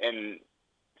not, and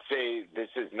say this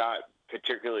is not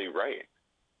particularly right.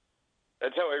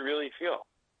 That's how I really feel.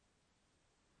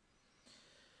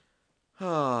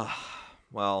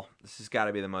 Well, this has got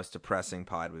to be the most depressing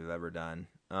pod we've ever done.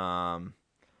 I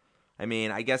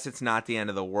mean, I guess it's not the end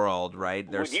of the world, right?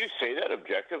 Would you say that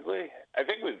objectively? I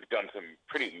think we've done some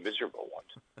pretty miserable ones.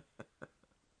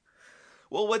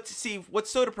 Well, what's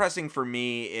so depressing for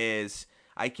me is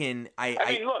I mean,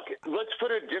 look, let's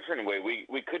put it a different way.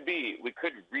 We could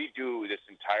redo this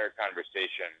entire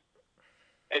conversation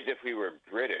as if we were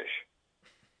British,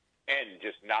 and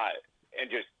just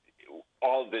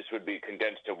all of this would be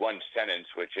condensed to one sentence,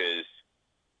 which is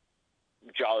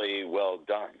jolly well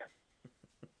done.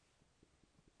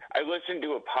 I listened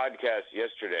to a podcast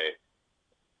yesterday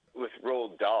with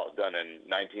Roald Dahl, done in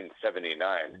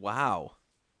 1979. Wow.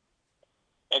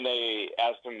 And they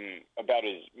asked him about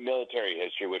his military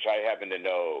history, which I happen to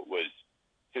know was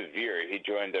severe. He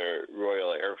joined the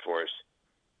Royal Air Force,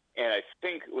 and I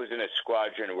think was in a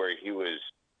squadron where he was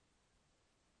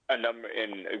in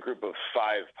a group of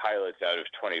 5 pilots out of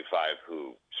 25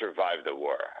 who survived the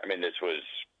war. I mean, this was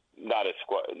not a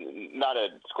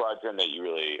squadron that you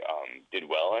really did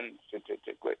well in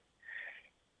statistically.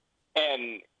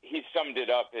 And he summed it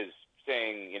up as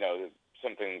saying, you know,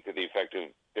 something to the effect of,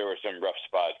 there were some rough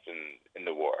spots in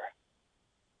the war.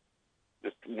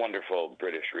 This wonderful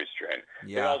British restraint.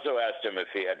 Yeah. They also asked him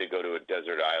if he had to go to a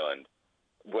desert island,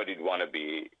 what he'd want to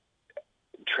be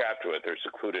trapped with or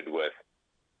secluded with.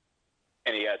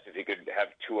 And he asked if he could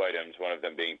have 2 items, one of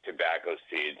them being tobacco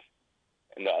seeds,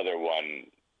 and the other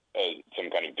one some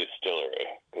kind of distillery,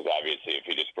 because obviously if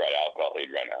he just brought alcohol,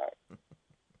 he'd run out.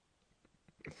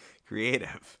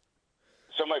 Creative.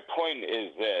 So my point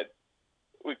is that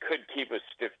we could keep a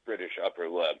stiff British upper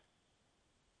lip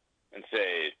and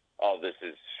say all this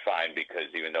is fine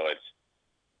because even though it's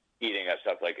eating us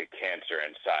up like a cancer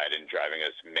inside and driving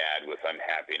us mad with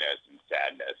unhappiness and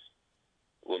sadness,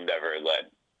 we'll never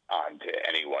let on to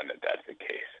anyone that that's the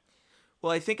case.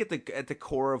 Well, I think at the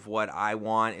core of what I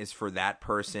want is for that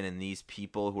person and these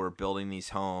people who are building these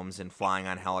homes and flying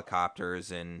on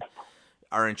helicopters and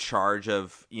are in charge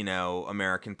of, you know,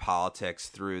 American politics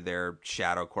through their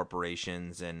shadow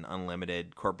corporations and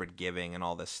unlimited corporate giving and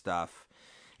all this stuff,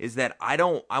 is that I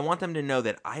want them to know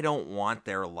that I don't want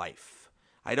their life.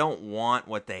 I don't want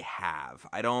what they have.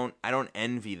 I don't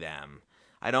envy them.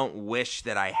 I don't wish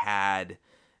that I had,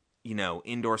 you know,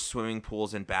 indoor swimming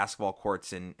pools and basketball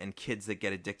courts and kids that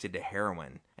get addicted to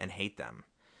heroin and hate them.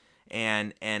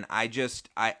 And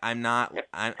I'm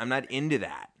not into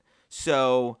that.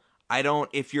 So I don't,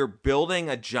 if you're building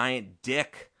a giant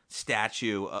dick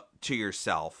statue to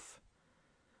yourself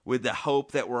with the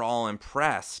hope that we're all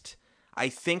impressed, I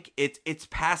think it's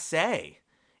passé.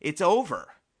 It's over.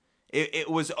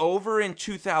 It was over in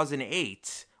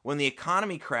 2008 when the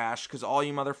economy crashed because all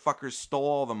you motherfuckers stole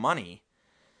all the money.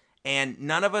 And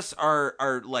none of us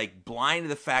are like blind to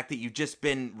the fact that you've just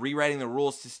been rewriting the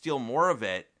rules to steal more of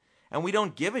it, and we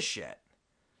don't give a shit.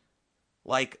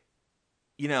 Like,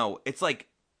 you know, it's like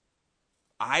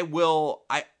I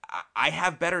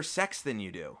have better sex than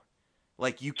you do.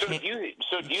 Like you can't.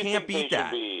 So do you can't think beat they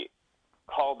that. should be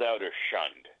called out or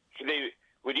shunned?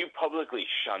 Would you publicly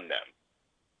shun them?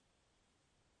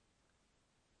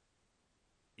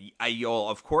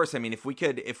 Of course. I mean, if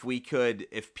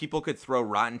people could throw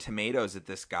Rotten Tomatoes at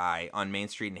this guy on Main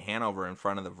Street in Hanover in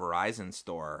front of the Verizon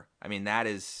store, I mean,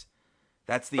 that's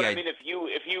the. But I mean, if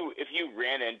you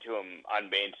ran into him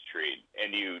on Main Street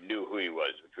and you knew who he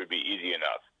was, which would be easy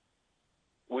enough,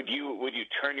 would you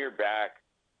turn your back?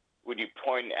 Would you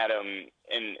point at him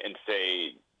and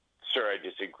say, "Sir, I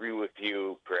disagree with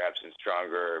you," perhaps in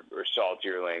stronger or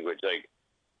saltier language? Like,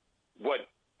 what?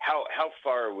 How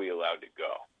far are we allowed to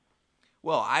go?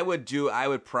 Well, I would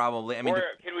probably. I mean, or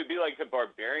can we be like the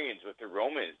barbarians with the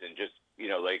Romans and just, you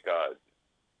know, like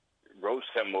roast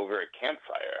them over a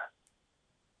campfire.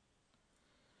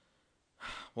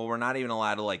 Well, we're not even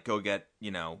allowed to like go get,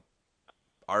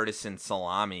 artisan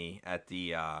salami at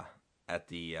the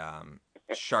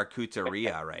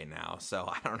charcuteria right now. So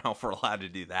I don't know if we're allowed to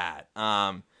do that.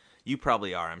 You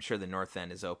probably are. I'm sure the North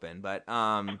End is open, but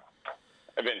I've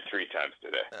been 3 times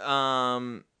today.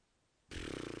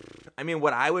 I mean,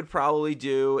 what I would probably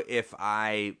do if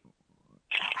I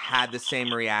had the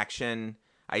same reaction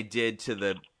I did to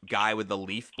the guy with the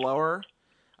leaf blower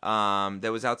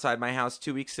that was outside my house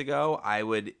 2 weeks ago, I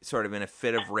would sort of in a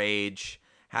fit of rage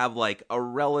have like a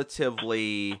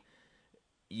relatively,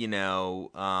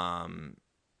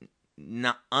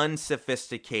 not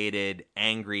unsophisticated,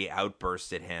 angry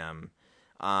outburst at him.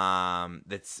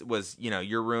 That was,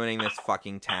 you're ruining this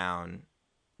fucking town.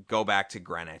 Go back to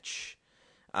Greenwich.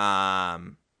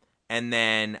 And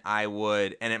then I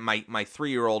would, and my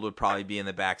 3-year-old would probably be in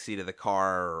the back seat of the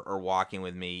car or walking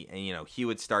with me, and he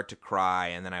would start to cry,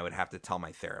 and then I would have to tell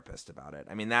my therapist about it.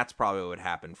 I mean, that's probably what would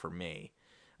happen for me.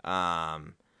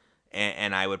 And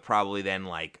I would probably then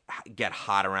like get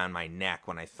hot around my neck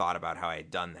when I thought about how I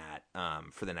had done that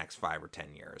for the next 5 or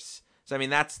 10 years. So I mean,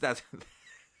 that's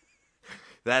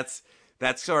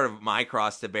that's sort of my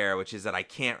cross to bear, which is that I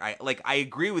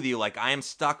agree with you. Like, I am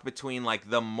stuck between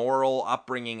like the moral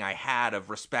upbringing I had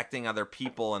of respecting other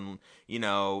people and,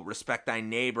 respect thy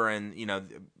neighbor and,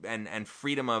 and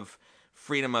freedom of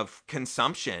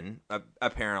consumption,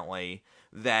 apparently,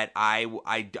 that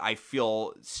I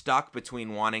feel stuck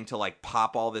between wanting to like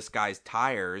pop all this guy's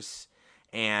tires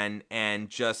and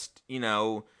just,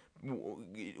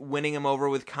 winning him over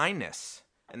with kindness.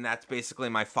 And that's basically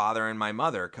my father and my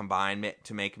mother combined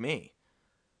to make me.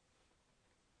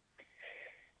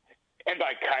 And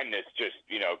by kindness, just,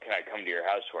 can I come to your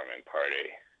housewarming party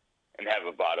and have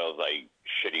a bottle of, like,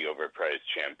 shitty overpriced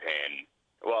champagne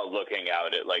while looking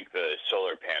out at, like, the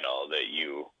solar panel that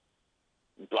you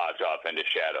blocked off into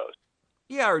shadows?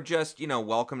 Yeah, or just,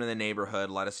 welcome to the neighborhood,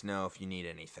 let us know if you need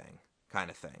anything, kind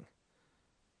of thing.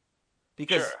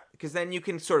 Because then you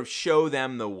can sort of show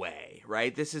them the way,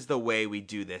 right? This is the way we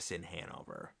do this in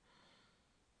Hanover.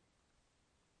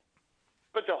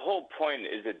 But the whole point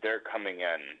is that they're coming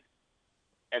in,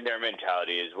 and their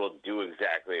mentality is we'll do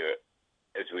exactly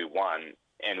as we want,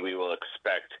 and we will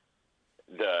expect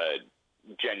the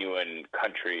genuine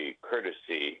country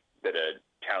courtesy that a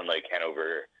town like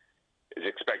Hanover is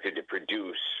expected to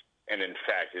produce, and in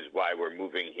fact is why we're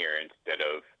moving here instead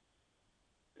of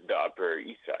the Upper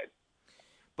East Side.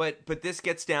 But this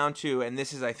gets down to, and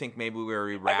this is, I think, maybe where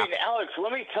we wrap. I mean, Alex,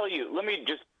 let me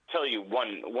just tell you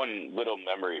one little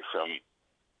memory from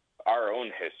our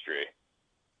own history.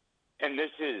 And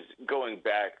this is going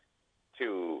back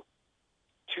to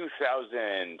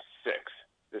 2006.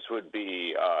 This would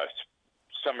be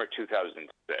summer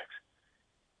 2006.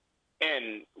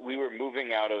 And we were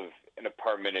moving out of an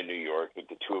apartment in New York that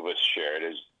the two of us shared,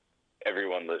 as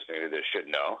everyone listening to this should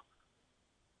know.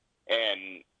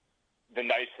 And the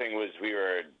nice thing was we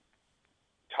were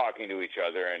talking to each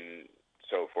other and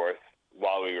so forth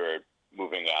while we were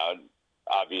moving out.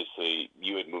 Obviously,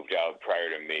 you had moved out prior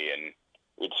to me, and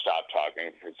we'd stopped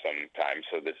talking for some time,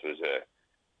 so this was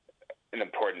an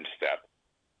important step.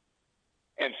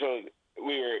 And so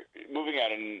we were moving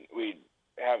out, and we'd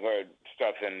have our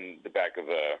stuff in the back of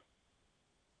a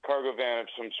cargo van of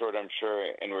some sort, I'm sure,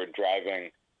 and we're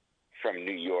driving from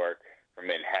New York, from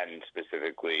Manhattan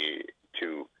specifically,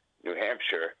 to New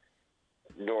Hampshire,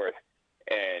 north,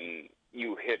 and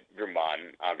you hit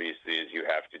Vermont, obviously, as you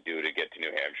have to do to get to New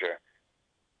Hampshire.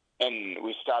 And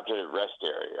we stopped at a rest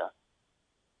area,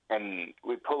 and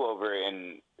we pull over,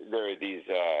 and there are these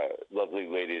lovely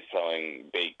ladies selling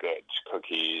baked goods,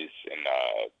 cookies,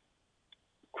 and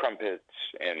crumpets,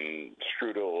 and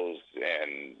strudels,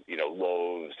 and,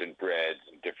 loaves, and breads,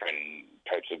 and different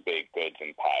types of baked goods,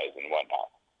 and pies, and whatnot.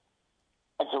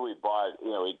 And so we bought,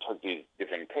 we took these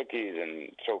different cookies and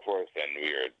so forth, and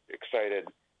we were excited.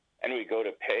 And we go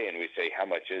to pay, and we say, how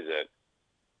much is it?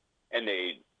 And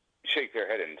they shake their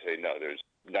head and say, no,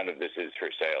 none of this is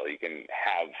for sale. You can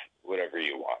have whatever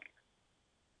you want.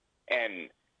 And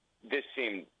this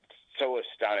seemed so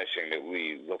astonishing that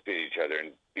we looked at each other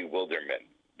in bewilderment.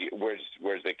 Where's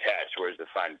the catch? Where's the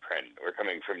fine print? We're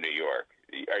coming from New York.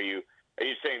 Are you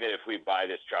saying that if we buy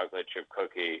this chocolate chip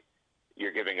cookie,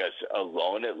 you're giving us a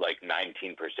loan at like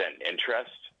 19%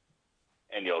 interest,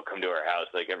 and you'll come to our house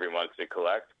like every month to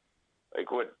collect?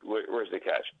 Like, where's the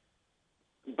catch?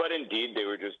 But indeed, they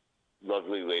were just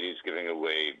lovely ladies giving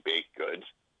away baked goods,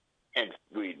 and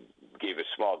we gave a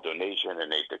small donation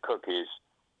and ate the cookies.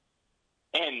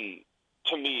 And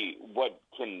to me, what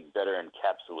can better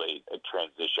encapsulate a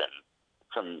transition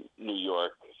from New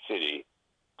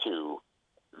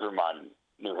Vermont,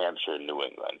 New Hampshire, New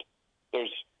England. There's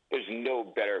no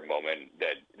better moment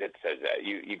that says that.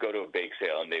 You go to a bake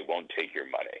sale and they won't take your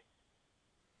money.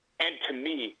 And to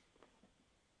me,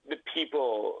 the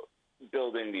people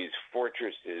building these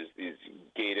fortresses, these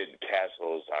gated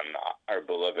castles on our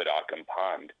beloved Occam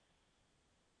Pond,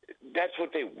 that's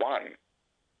what they want.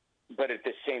 But at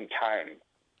the same time,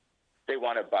 they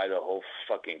want to buy the whole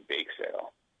fucking bake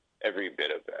sale, every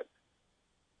bit of it.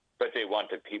 But they want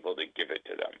the people to give it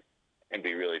to them and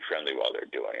be really friendly while they're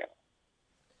doing it.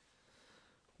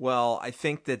 Well, I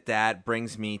think that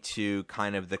brings me to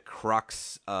kind of the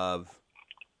crux of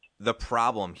the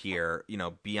problem here,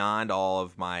 beyond all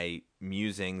of my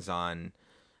musings on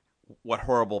what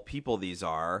horrible people these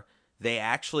are. They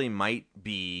actually might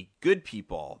be good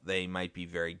people. They might be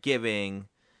very giving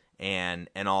and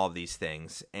all of these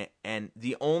things. And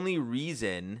the only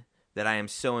reason that I am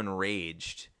so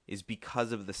enraged is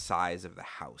because of the size of the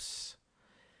house.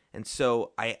 And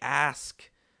so I ask,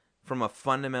 from a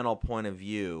fundamental point of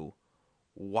view,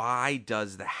 why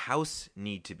does the house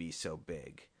need to be so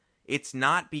big? It's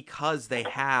not because they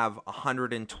have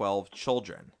 112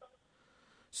 children.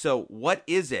 So what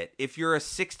is it? If you're a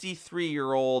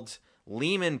 63-year-old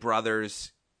Lehman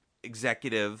Brothers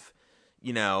executive,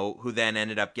 who then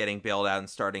ended up getting bailed out and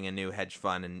starting a new hedge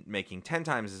fund and making 10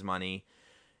 times as money,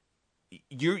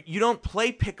 you don't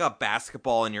play pickup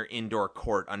basketball in your indoor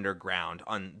court underground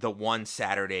on the one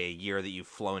Saturday a year that you've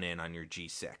flown in on your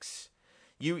G6.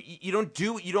 You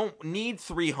don't need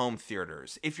 3 home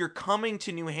theaters. If you're coming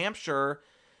to New Hampshire,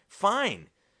 fine.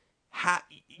 I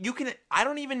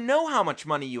don't even know how much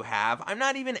money you have. I'm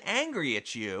not even angry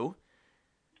at you.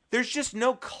 There's just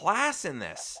no class in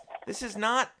this. This is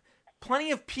not.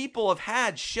 Plenty of people have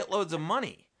had shitloads of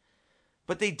money,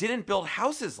 but they didn't build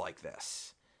houses like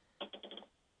this.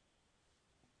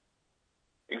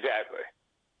 Exactly.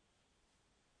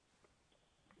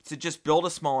 So just build a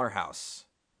smaller house.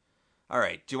 All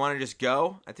right. Do you want to just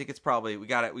go? I think it's probably we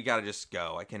got to just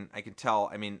go. I can tell.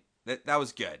 I mean, that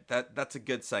was good. That's a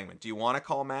good segment. Do you want to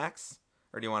call Max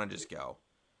or do you want to just go?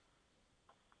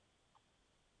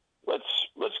 Let's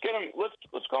get him.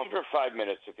 Let's call him for 5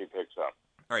 minutes if he picks up.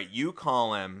 All right, you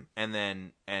call him and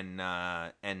then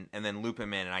loop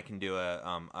him in, and I can do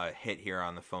a hit here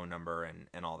on the phone number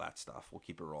and all that stuff. We'll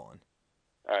keep it rolling.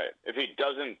 All right. If he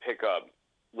doesn't pick up,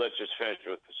 let's just finish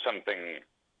with something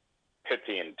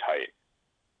pithy and tight.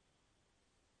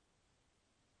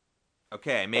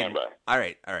 Okay, maybe. All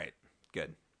right,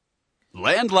 good.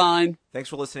 Landline. Thanks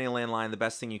for listening to Landline. The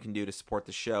best thing you can do to support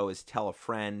the show is tell a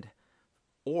friend,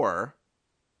 or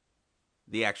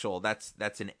the actual, that's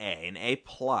an A. An A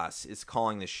plus is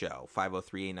calling the show.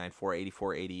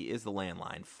 503-894-8480 is the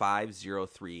landline.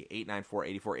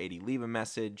 503-894-8480. Leave a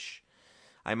message.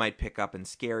 I might pick up and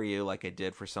scare you like I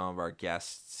did for some of our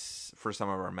guests, for some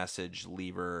of our message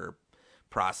leaver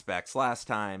prospects last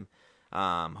time.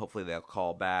 Hopefully they'll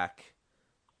call back.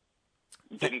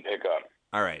 Didn't pick up.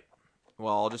 All right.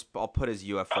 Well, I'll put his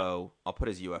UFO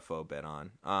bit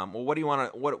on. Well, what do you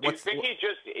want to? Do you think he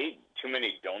just ate too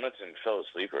many donuts and fell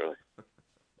asleep early?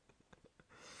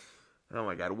 Oh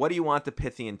my God! What do you want the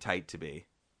pithy and tight to be?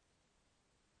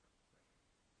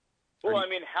 Well, I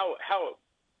mean, how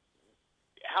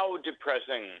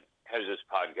depressing has this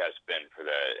podcast been for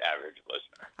the average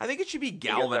listener? I think it should be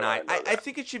galvanizing. I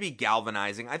think it should be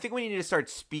galvanizing. I think we need to start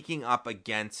speaking up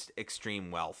against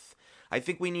extreme wealth. I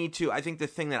think the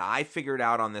thing that I figured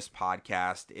out on this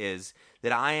podcast is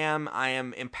that I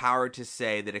am empowered to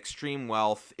say that extreme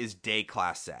wealth is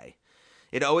déclassé.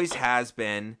 It always has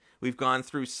been. We've gone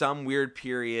through some weird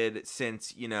period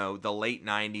since, the late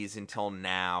 90s until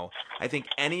now. I think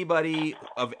anybody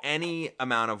of any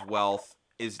amount of wealth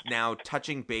is now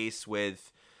touching base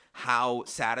with how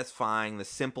satisfying the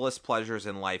simplest pleasures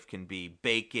in life can be.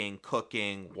 Baking,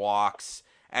 cooking, walks,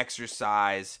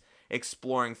 exercise,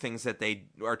 exploring things that they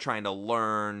are trying to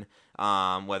learn,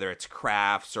 whether it's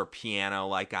crafts or piano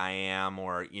like I am,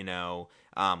 or,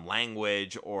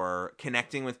 language, or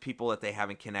connecting with people that they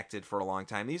haven't connected for a long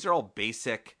time. These are all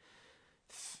basic,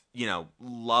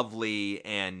 lovely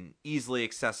and easily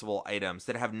accessible items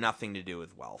that have nothing to do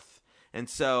with wealth. And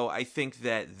so I think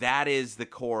that is the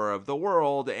core of the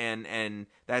world, and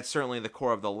that's certainly the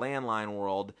core of the landline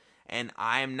world. And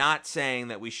I'm not saying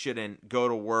that we shouldn't go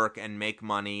to work and make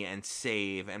money and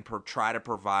save and try to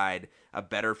provide a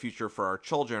better future for our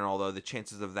children, although the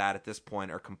chances of that at this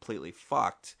point are completely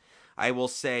fucked. I will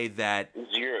say that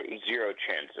zero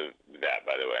chance of that,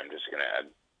 by the way. I'm just going to add.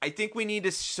 I think we need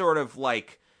to sort of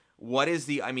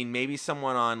maybe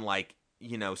someone on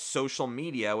social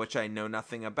media, which I know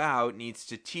nothing about, needs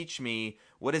to teach me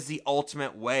what is the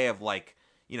ultimate way of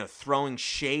throwing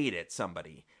shade at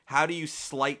somebody? How do you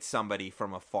slight somebody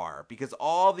from afar? Because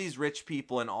all these rich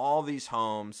people in all these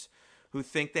homes who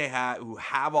think who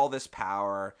have all this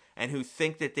power and who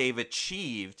think that they've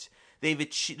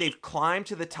climbed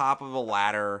to the top of a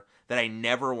ladder that I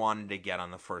never wanted to get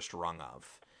on the first rung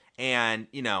of. And,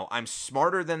 I'm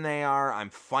smarter than they are. I'm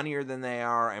funnier than they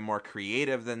are. I'm more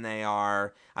creative than they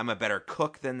are. I'm a better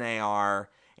cook than they are.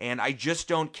 And I just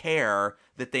don't care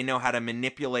that they know how to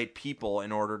manipulate people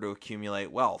in order to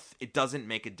accumulate wealth. It doesn't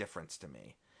make a difference to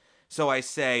me. So I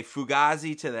say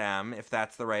fugazi to them, if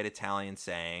that's the right Italian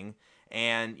saying.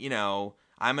 And,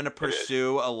 I'm going to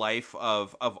pursue a life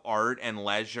of art and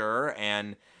leisure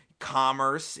and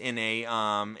commerce in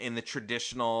the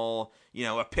traditional,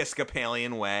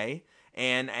 Episcopalian way.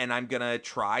 And I'm going to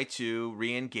try to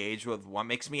re-engage with what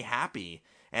makes me happy.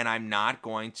 And I'm not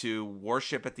going to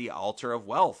worship at the altar of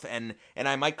wealth. And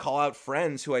I might call out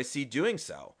friends who I see doing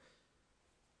so.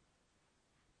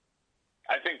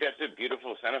 I think that's a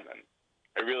beautiful sentiment.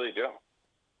 I really do.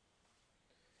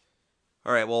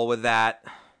 All right. Well, with that,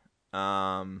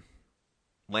 landline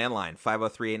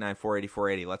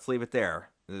 503-894-8480. Let's leave it there.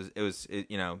 It was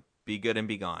be good and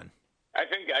be gone. I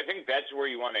think that's where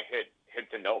you want to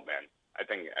hit the note, man. I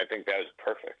think that is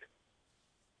perfect.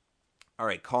 All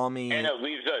right, call me. And it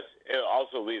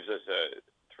also leaves us a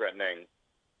threatening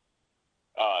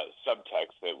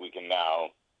subtext that we can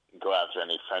now go after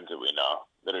any friends that we know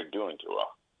that are doing too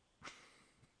well.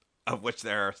 Of which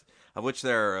there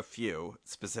are a few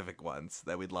specific ones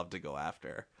that we'd love to go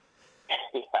after.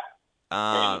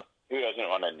 Yeah. Who doesn't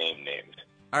want to name names?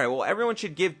 All right, well, everyone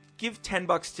should give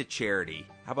 $10 to charity.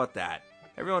 How about that?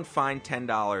 Everyone find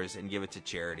 $10 and give it to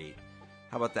charity.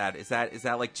 How about that? Is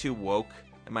that like too woke?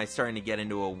 Am I starting to get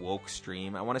into a woke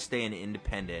stream? I want to stay an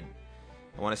independent.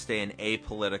 I want to stay an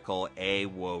apolitical,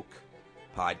 woke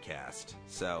podcast.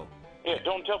 So yeah,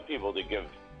 don't tell people to give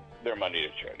their money to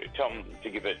charity. Tell them to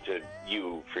give it to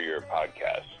you for your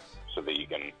podcast so that you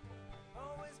can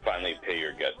finally pay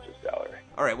your guest a salary.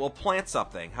 All right, well, plant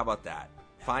something. How about that?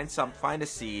 Find a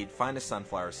seed, find a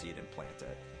sunflower seed and plant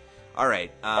it. All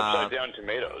right. Upside down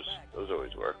tomatoes. Those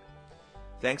always work.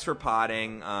 Thanks for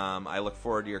potting. I look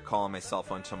forward to your call on my cell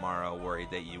phone tomorrow, worried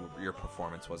that your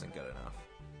performance wasn't good enough.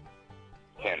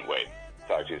 Can't wait.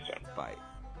 Talk to you soon. Bye.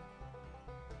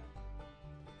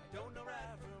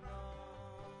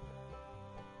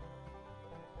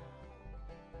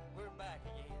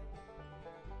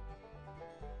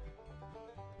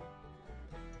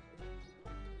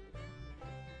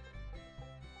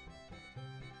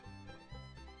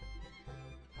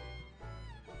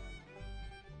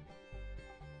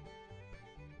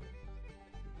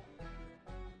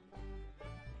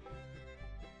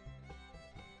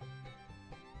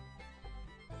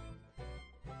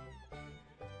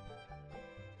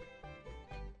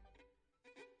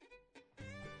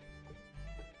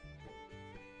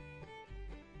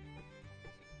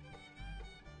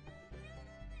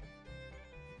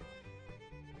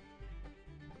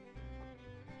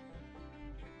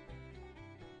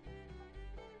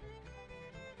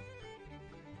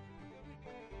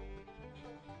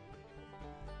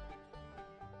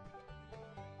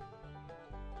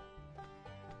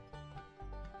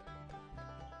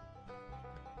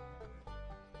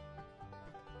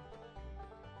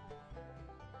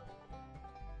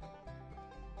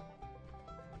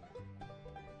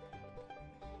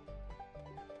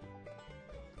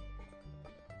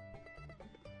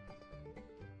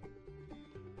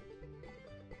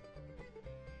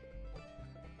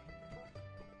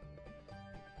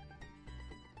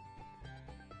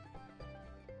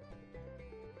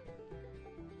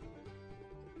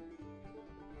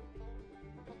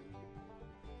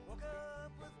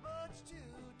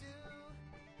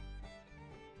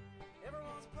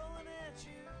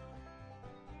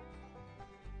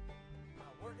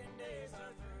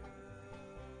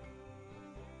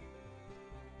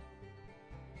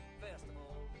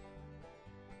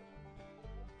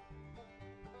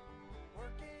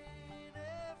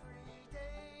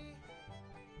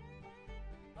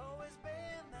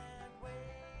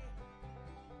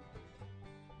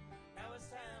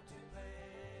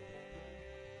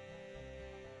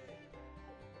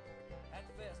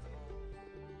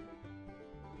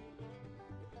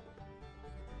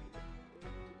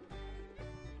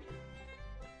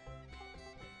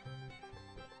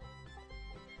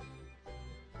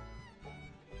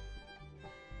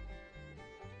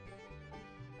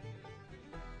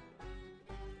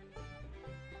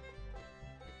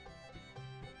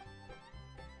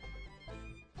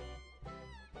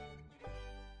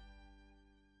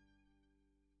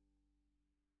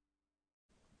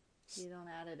 You don't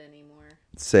add it anymore.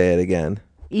 Say it again.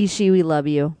 Ishi, we love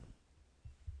you.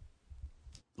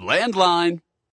 Landline.